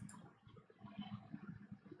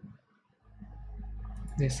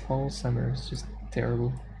 This whole summer is just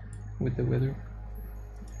terrible with the weather.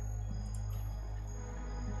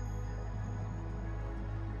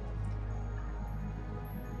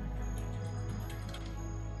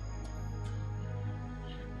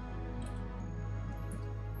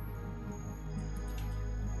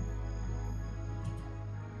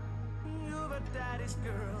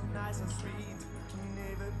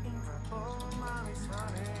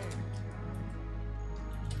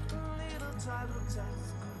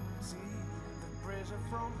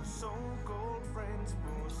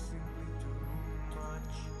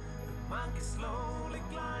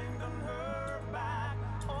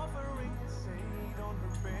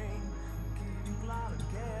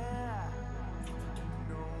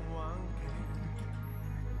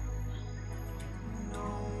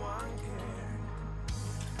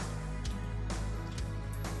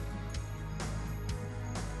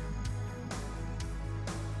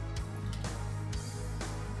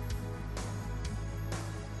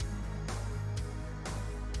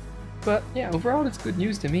 But yeah, overall, it's good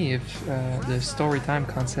news to me if the story time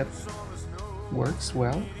concept works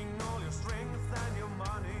well,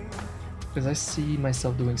 because I see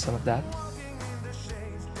myself doing some of that.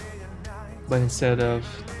 But instead of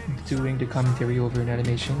doing the commentary over an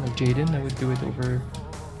animation like Jaden, I would do it over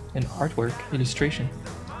an artwork illustration.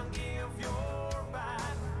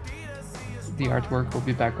 The artwork will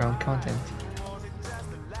be background content.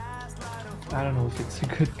 I don't know if it's a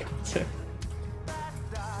good concept.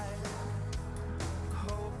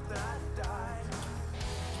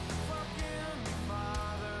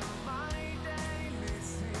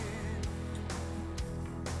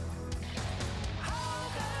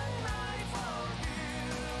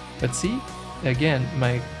 But see, again,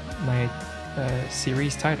 my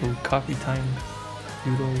series title, Coffee Time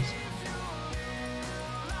Doodles.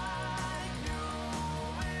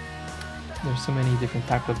 There's so many different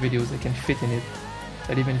type of videos that can fit in it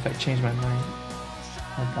that even if I change my mind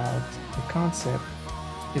about the concept,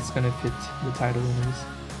 it's gonna fit the title anyways.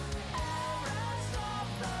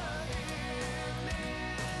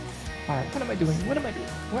 Alright, what am I doing? What am I doing?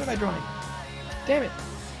 What am I drawing? Damn it!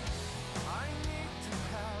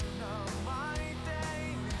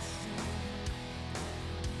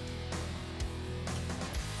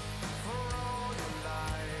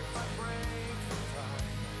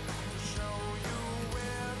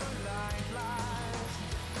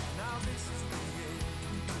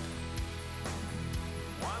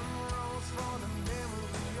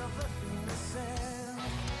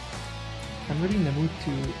 I'm really in the mood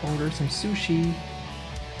to order some sushi,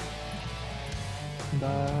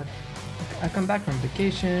 but I come back from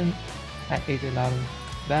vacation, I ate a lot of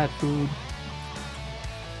bad food,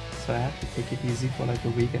 so I have to take it easy for like a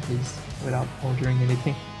week at least without ordering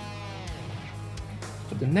anything.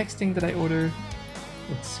 But the next thing that I order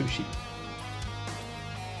is sushi.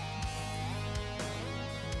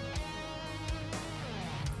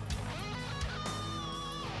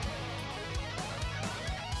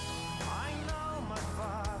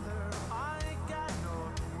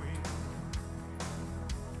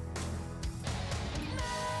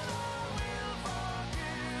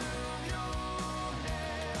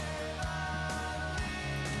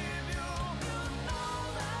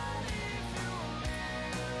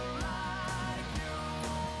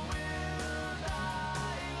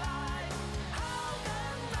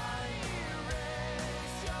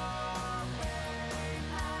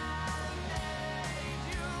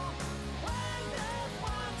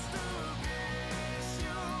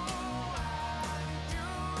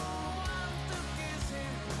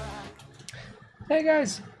 Hey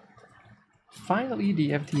guys! Finally, the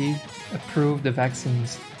FDA approved the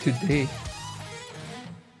vaccines today.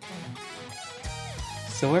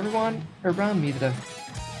 So everyone around me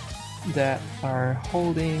that are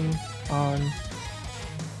holding on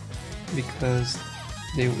because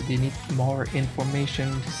they need more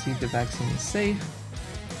information to see if the vaccine is safe,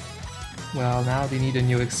 well, now they need a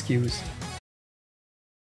new excuse.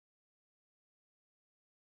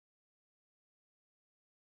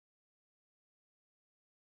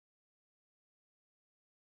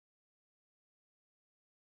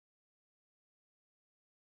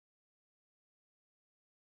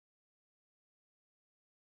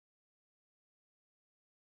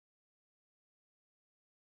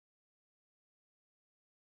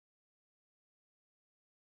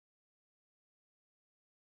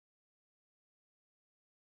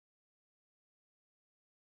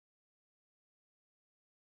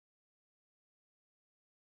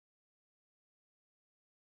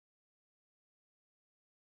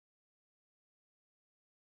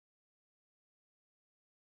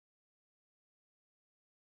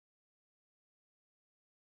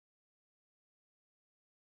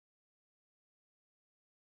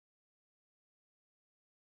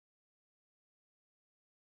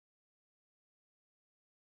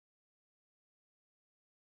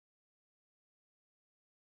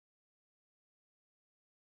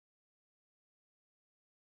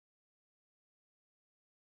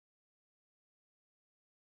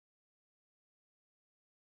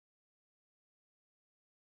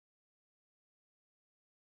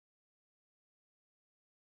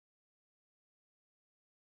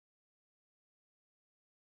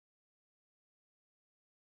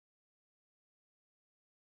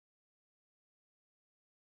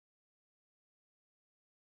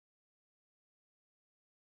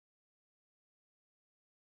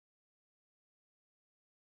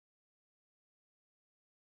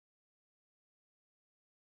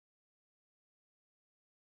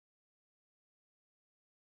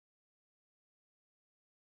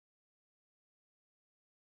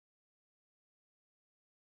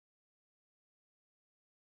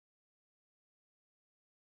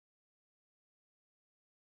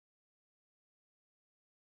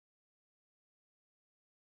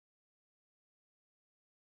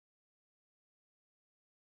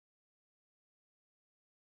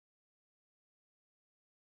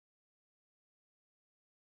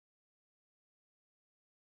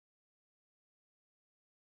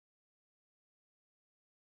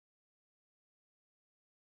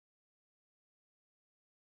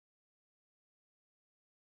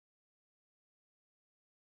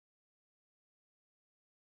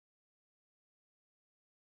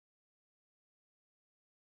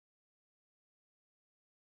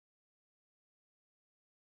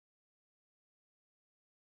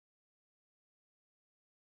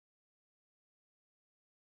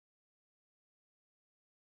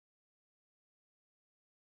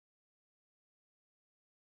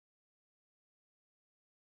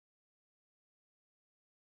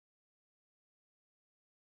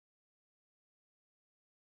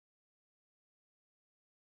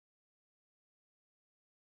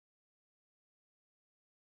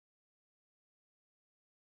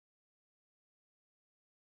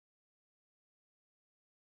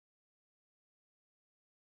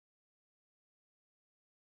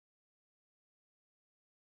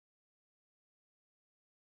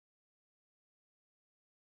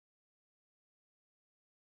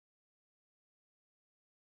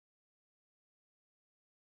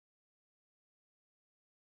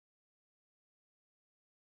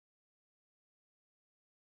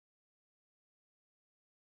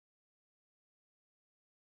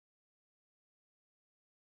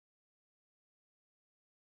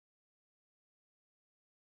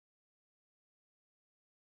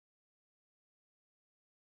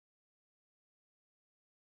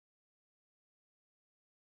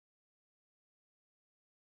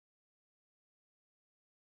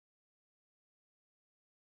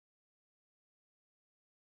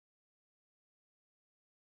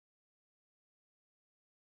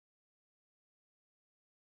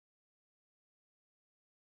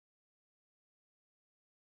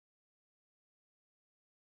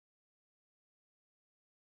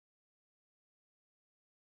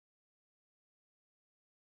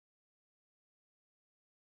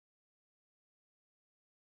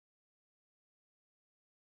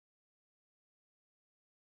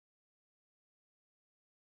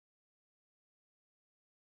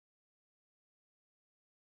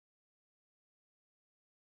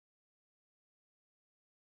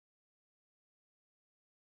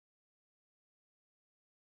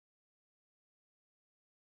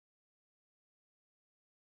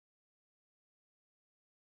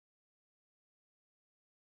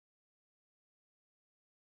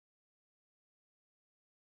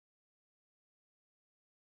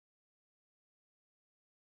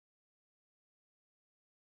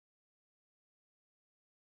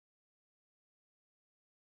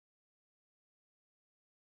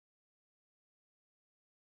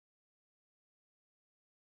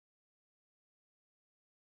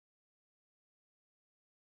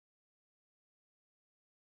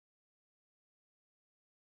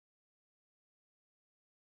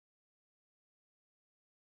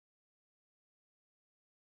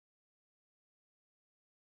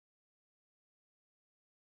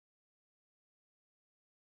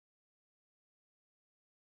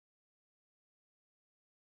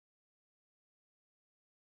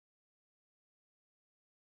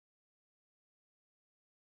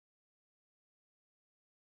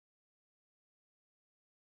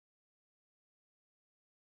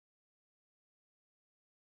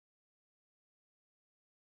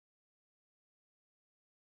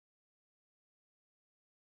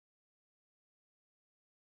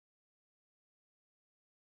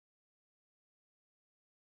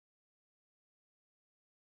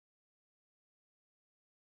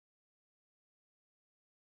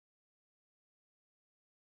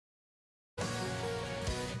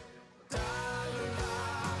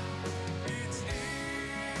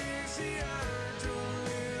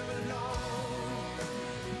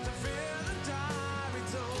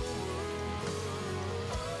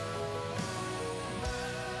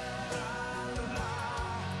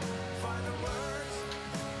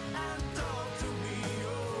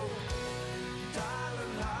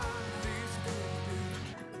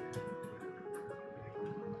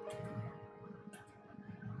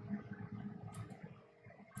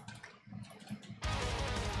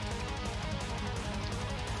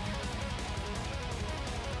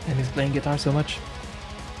 miss playing guitar so much.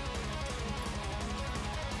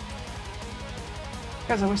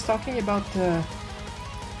 Guys, I was talking about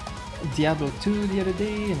Diablo 2 the other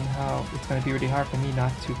day and how it's gonna be really hard for me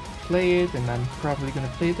not to play it, and I'm probably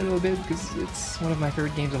gonna play it a little bit because it's one of my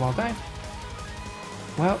favorite games of all time.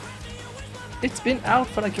 Well, it's been out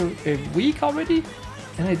for like a week already,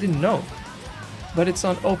 and I didn't know. But it's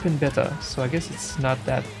on open beta, so I guess it's not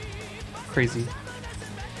that crazy.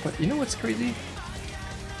 But you know what's crazy?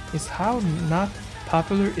 Is how not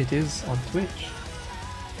popular it is on Twitch.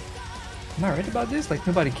 Am I right about this? Like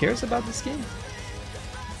nobody cares about this game?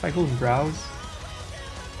 If I go and browse,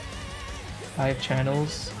 I have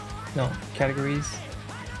channels, no, categories.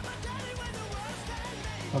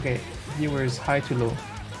 Okay, viewers high to low.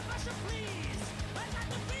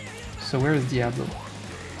 So where is Diablo?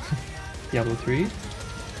 Diablo 3?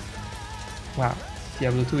 Wow,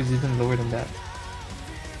 Diablo 2 is even lower than that.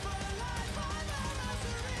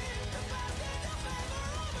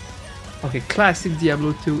 Okay, classic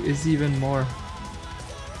Diablo 2 is even more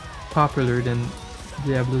popular than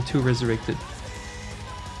Diablo 2 Resurrected.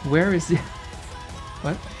 Where is the...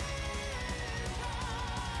 What?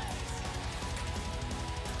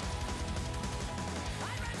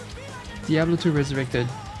 Diablo 2 Resurrected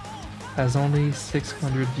has only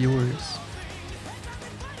 600 viewers.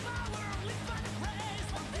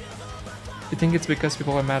 You think it's because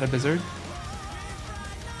people are mad at Blizzard?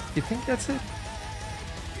 You think that's it?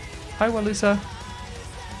 Hi Walisa.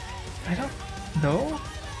 I don't know.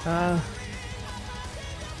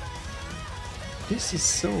 This is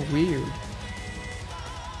so weird.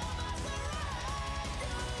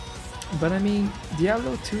 But I mean,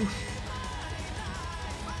 Diablo 2...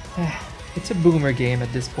 it's a boomer game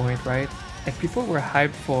at this point, right? Like people were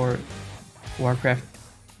hyped for Warcraft,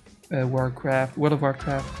 World of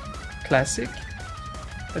Warcraft Classic,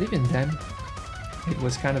 but even then, it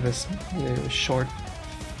was kind of a short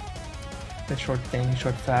thing,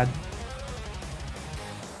 short fad.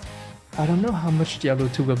 I don't know how much Diablo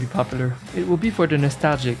 2 will be popular. It will be for the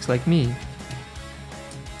nostalgics like me.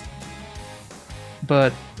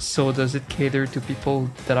 But so does it cater to people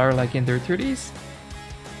that are like in their 30s?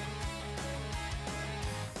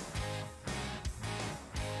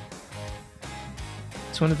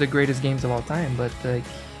 It's one of the greatest games of all time, but like,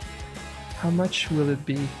 how much will it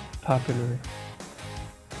be popular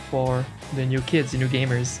for the new kids, the new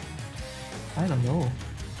gamers? I don't know.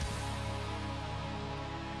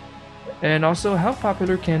 And also, how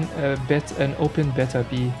popular can an open beta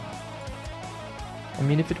be? I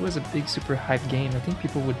mean, if it was a big super hype game, I think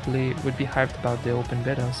people would be hyped about the open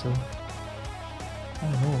beta, so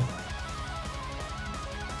I don't know.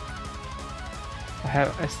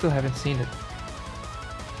 I still haven't seen it.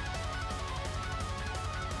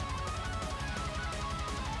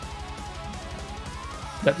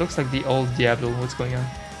 That looks like the old Diablo. What's going on?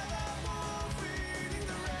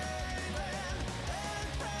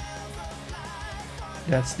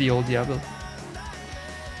 That's the old Diablo.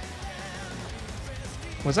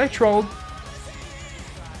 Was I trolled?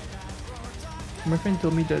 My friend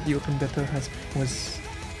told me that the open beta was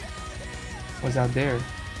out there.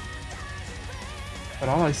 But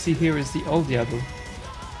all I see here is the old Diablo.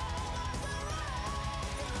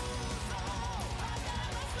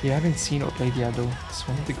 If you haven't seen or played Diablo, it's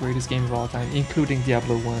one of the greatest games of all time, including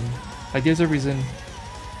Diablo 1. Like there's a reason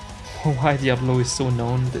why Diablo is so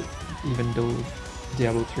known, that even though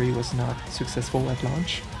Diablo 3 was not successful at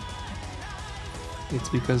launch. It's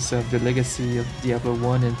because of the legacy of Diablo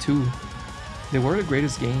 1 and 2. They were the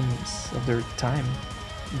greatest games of their time.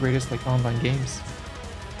 Greatest like online games.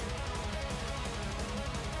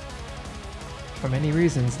 For many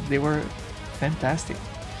reasons, they were fantastic.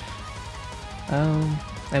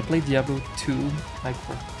 I played Diablo 2 like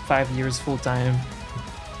for 5 years full time.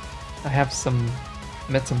 I have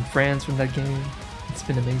met some friends from that game. It's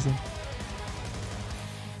been amazing.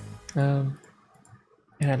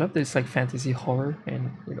 And I love this like fantasy horror, and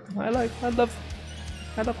you know, I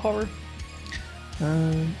love horror.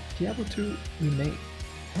 Diablo 2 remake.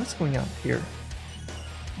 What's going on here?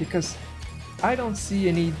 Because I don't see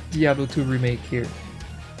any Diablo 2 remake here.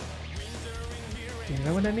 You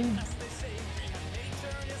know what I mean?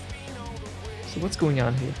 So what's going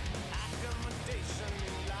on here?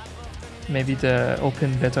 Maybe the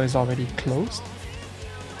open beta is already closed?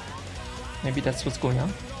 Maybe that's what's going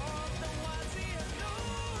on?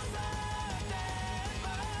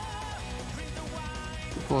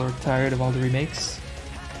 People are tired of all the remakes.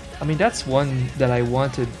 I mean, that's one that I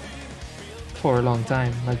wanted for a long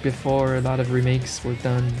time. Like before a lot of remakes were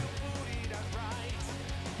done,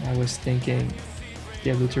 I was thinking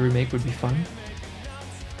Diablo 2 remake would be fun.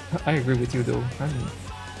 I agree with you though.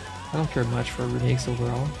 I don't care much for remakes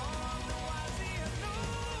overall.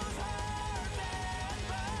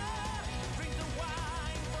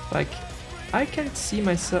 Like, I can't see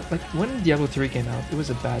myself, like, when Diablo 3 came out, it was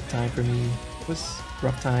a bad time for me. It was a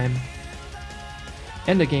rough time.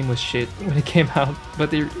 And the game was shit when it came out,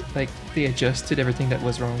 but they adjusted everything that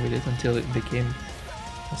was wrong with it until it became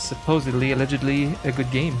supposedly, allegedly, a good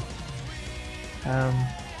game.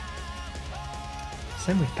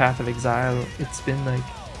 Same with Path of Exile. It's been like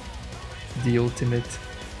the ultimate,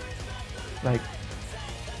 like,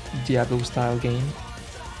 Diablo style game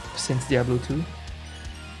since Diablo 2.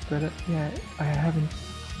 But yeah, I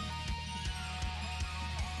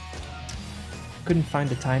couldn't find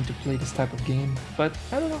the time to play this type of game. But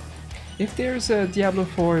I don't know. If there's a Diablo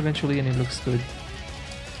 4 eventually and it looks good,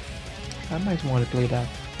 I might want to play that.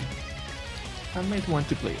 I might want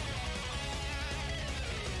to play it.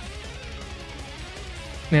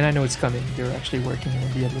 And I know it's coming. They're actually working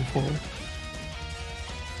on Diablo 4.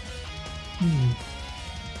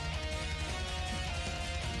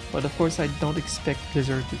 But of course I don't expect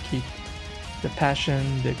Blizzard to keep the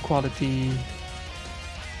passion, the quality,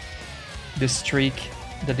 the streak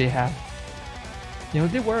that they have. You know,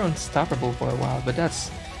 they were unstoppable for a while, but that's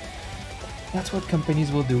what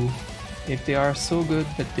companies will do. If they are so good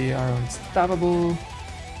that they are unstoppable,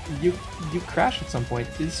 you crash at some point.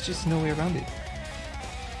 There's just no way around it.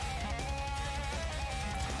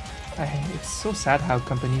 It's so sad how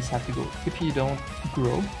companies have to go. If you don't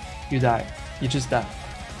grow, you die. You just die.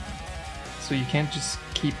 So you can't just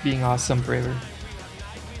keep being awesome forever.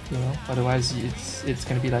 You know, otherwise it's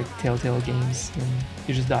gonna be like Telltale games and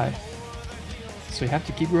you just die. So you have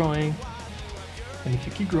to keep growing, and if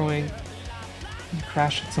you keep growing, you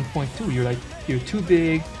crash at some point too. You're too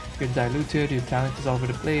big, you're diluted, your talent is all over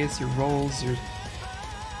the place, your roles,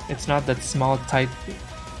 it's not that small, tight,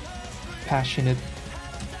 passionate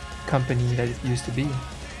company that it used to be.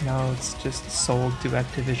 Now it's just sold to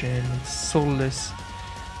Activision. It's soulless.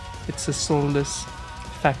 It's a soulless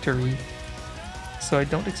factory. So I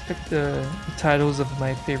don't expect the titles of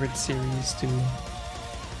my favorite series to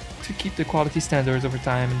keep the quality standards over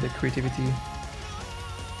time and the creativity.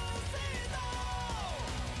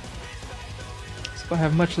 So I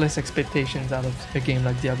have much less expectations out of a game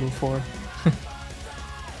like Diablo 4.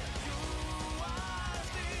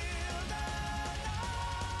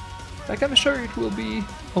 Like, I'm sure it will be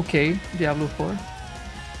okay, Diablo 4.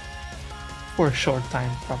 For a short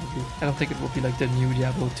time, probably. I don't think it will be like the new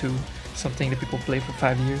Diablo 2, something that people play for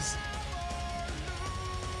 5 years.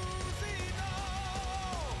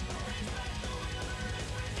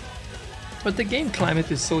 But the game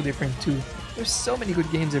climate is so different too. There's so many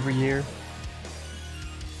good games every year.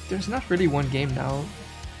 There's not really one game now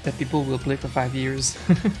that people will play for 5 years.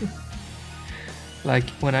 Like,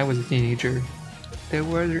 when I was a teenager, there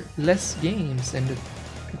were less games and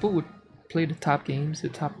people would play the top games, the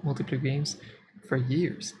top multiplayer games, for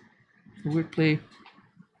years. We would play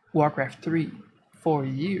Warcraft 3 for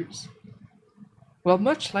years. Well,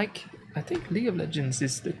 much like, I think League of Legends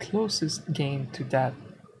is the closest game to that.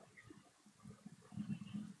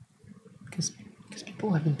 Because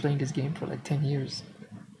people have been playing this game for like 10 years.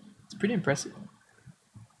 It's pretty impressive.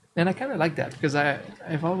 And I kind of like that, because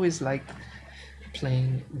I've always liked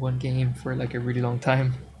playing one game for like a really long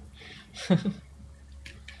time.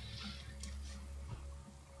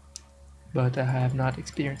 But I have not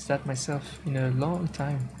experienced that myself in a long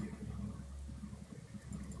time.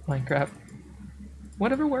 Minecraft.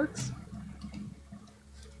 Whatever works.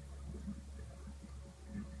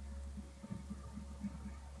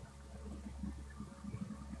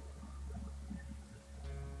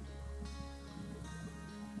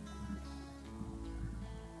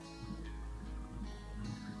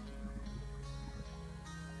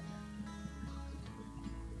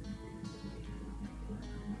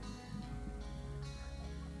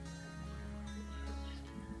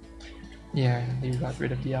 Yeah, they got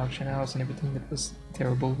rid of the auction house and everything that was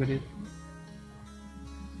terrible with it.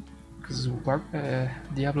 Because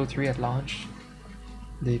Diablo 3 at launch,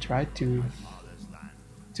 they tried to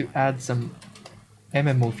add some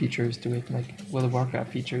MMO features to it, like World of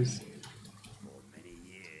Warcraft features.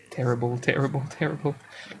 Terrible, terrible, terrible.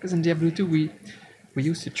 Because in Diablo 2 we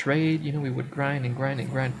used to trade, you know, we would grind and grind and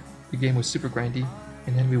grind. The game was super grindy,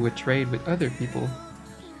 and then we would trade with other people.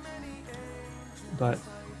 But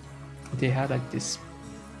they had like this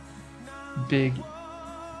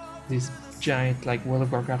giant like World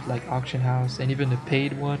of Warcraft like auction house, and even a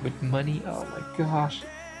paid one with money. Oh my gosh.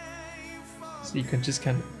 So you could just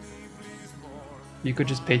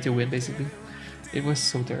pay to win basically. It was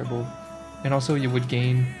so terrible. And also you would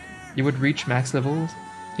reach max levels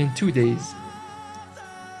in 2 days.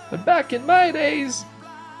 But back in my days,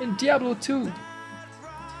 in Diablo 2,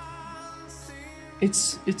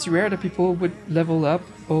 it's rare that people would level up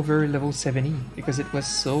over level 70 because it was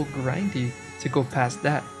so grindy to go past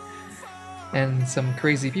that. And some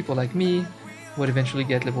crazy people like me would eventually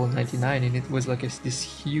get level 99, and it was like this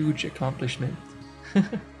huge accomplishment.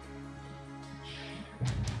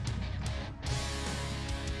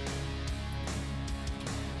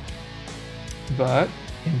 But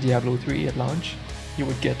in Diablo 3 at launch, you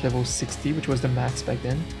would get level 60, which was the max back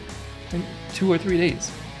then, in 2 or 3 days.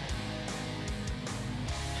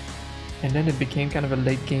 And then it became kind of a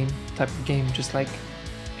late game type of game, just like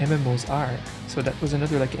MMOs are. So that was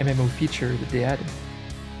another like MMO feature that they added.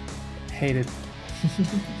 Hate it.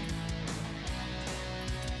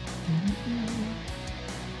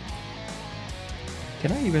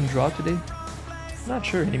 Can I even draw today? Not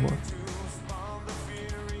sure anymore.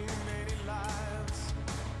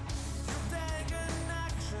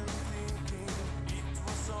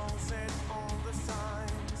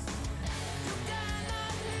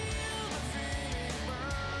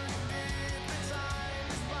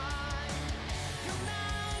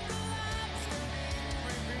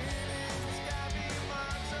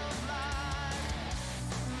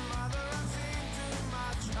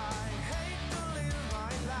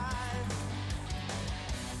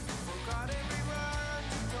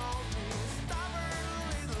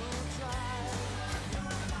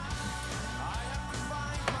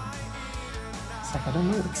 I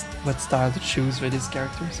don't know what style to choose for this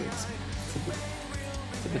character, so it's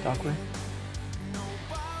a bit awkward.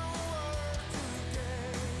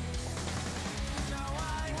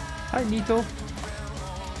 Hi, Nito.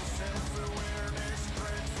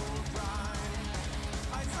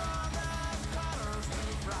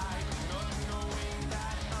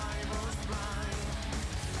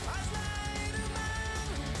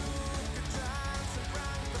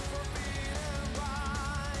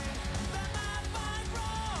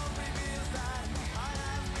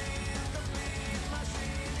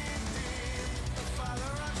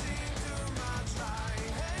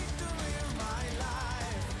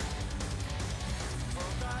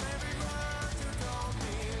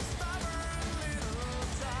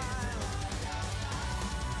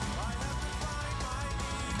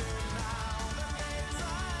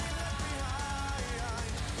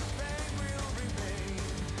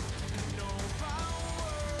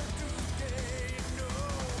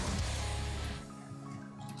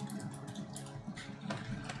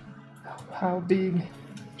 How big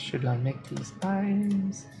should I make these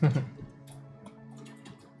eyes?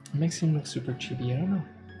 Makes him look super chibi, I don't know.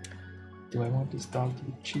 Do I want this dog to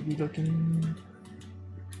be chibi looking?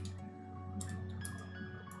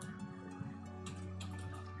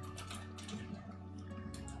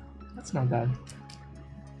 That's not bad,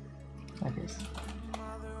 I guess.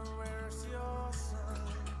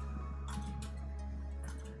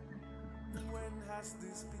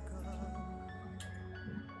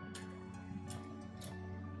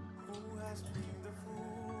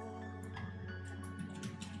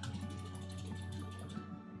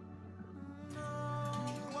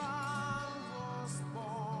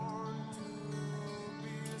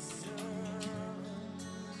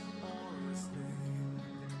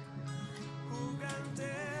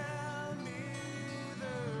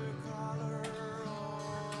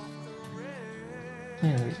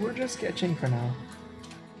 Anyways, we're just sketching for now.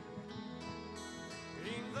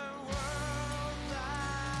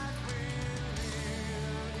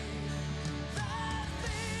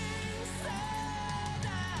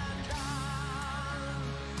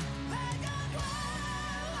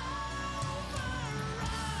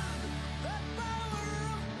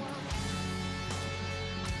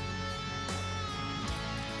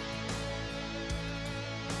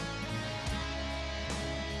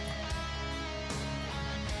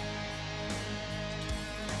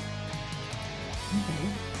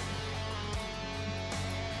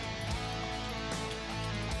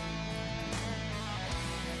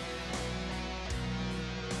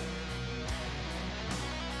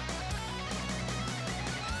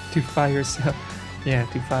 To fire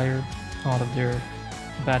to fire all of their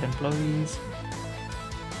bad employees.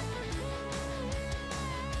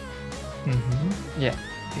 Yeah,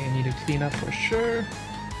 they need to clean up for sure.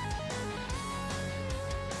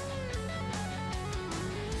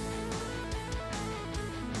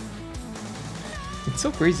 It's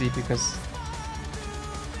so crazy because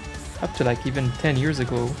up to like even 10 years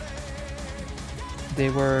ago,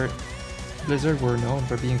 Blizzard were known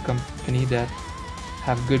for being a company that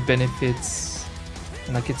have good benefits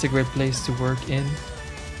and like it's a great place to work in.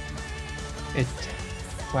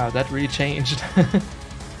 Wow, that really changed.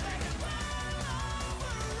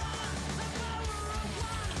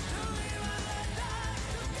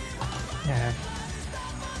 Yeah,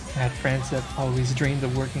 I had friends that always dreamed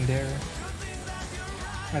of working there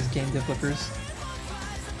as game developers.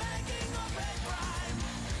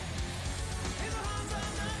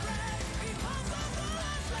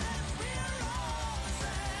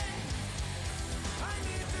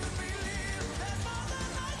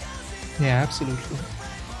 Yeah, absolutely.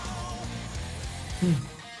 Hmm.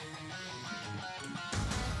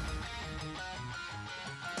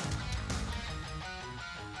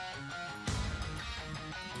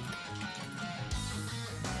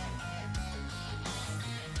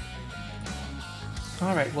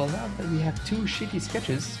 Alright, well, now that we have two shitty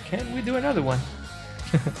sketches, can we do another one?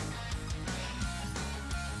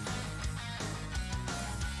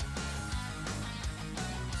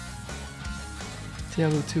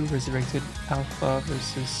 Diablo 2 Resurrected Alpha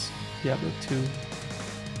versus Diablo 2.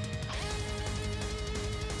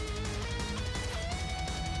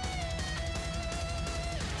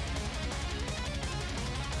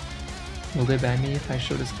 Will they ban me if I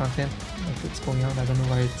show this content? Like what's going on? I don't know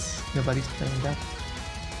why nobody's playing that.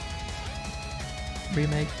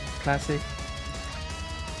 Remake, classic.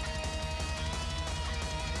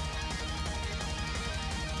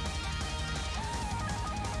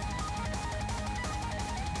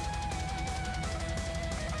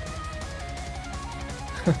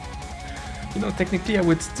 You know, technically I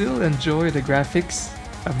would still enjoy the graphics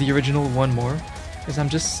of the original one more, because I'm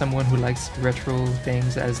just someone who likes retro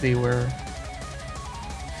things as they were.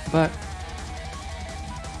 But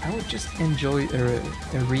I would just enjoy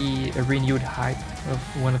a renewed hype of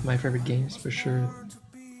one of my favorite games for sure.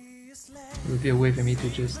 It would be a way for me to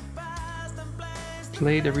just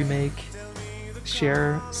play the remake,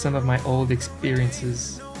 share some of my old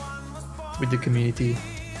experiences with the community.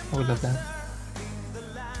 I would love that.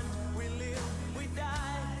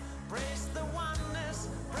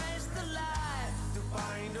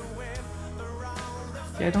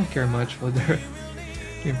 Yeah, I don't care much for their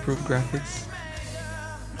improved graphics.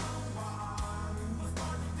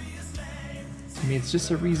 To me, it's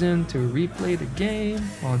just a reason to replay the game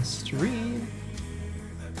on stream.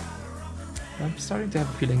 I'm starting to have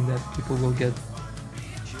a feeling that people will get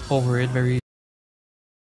over it very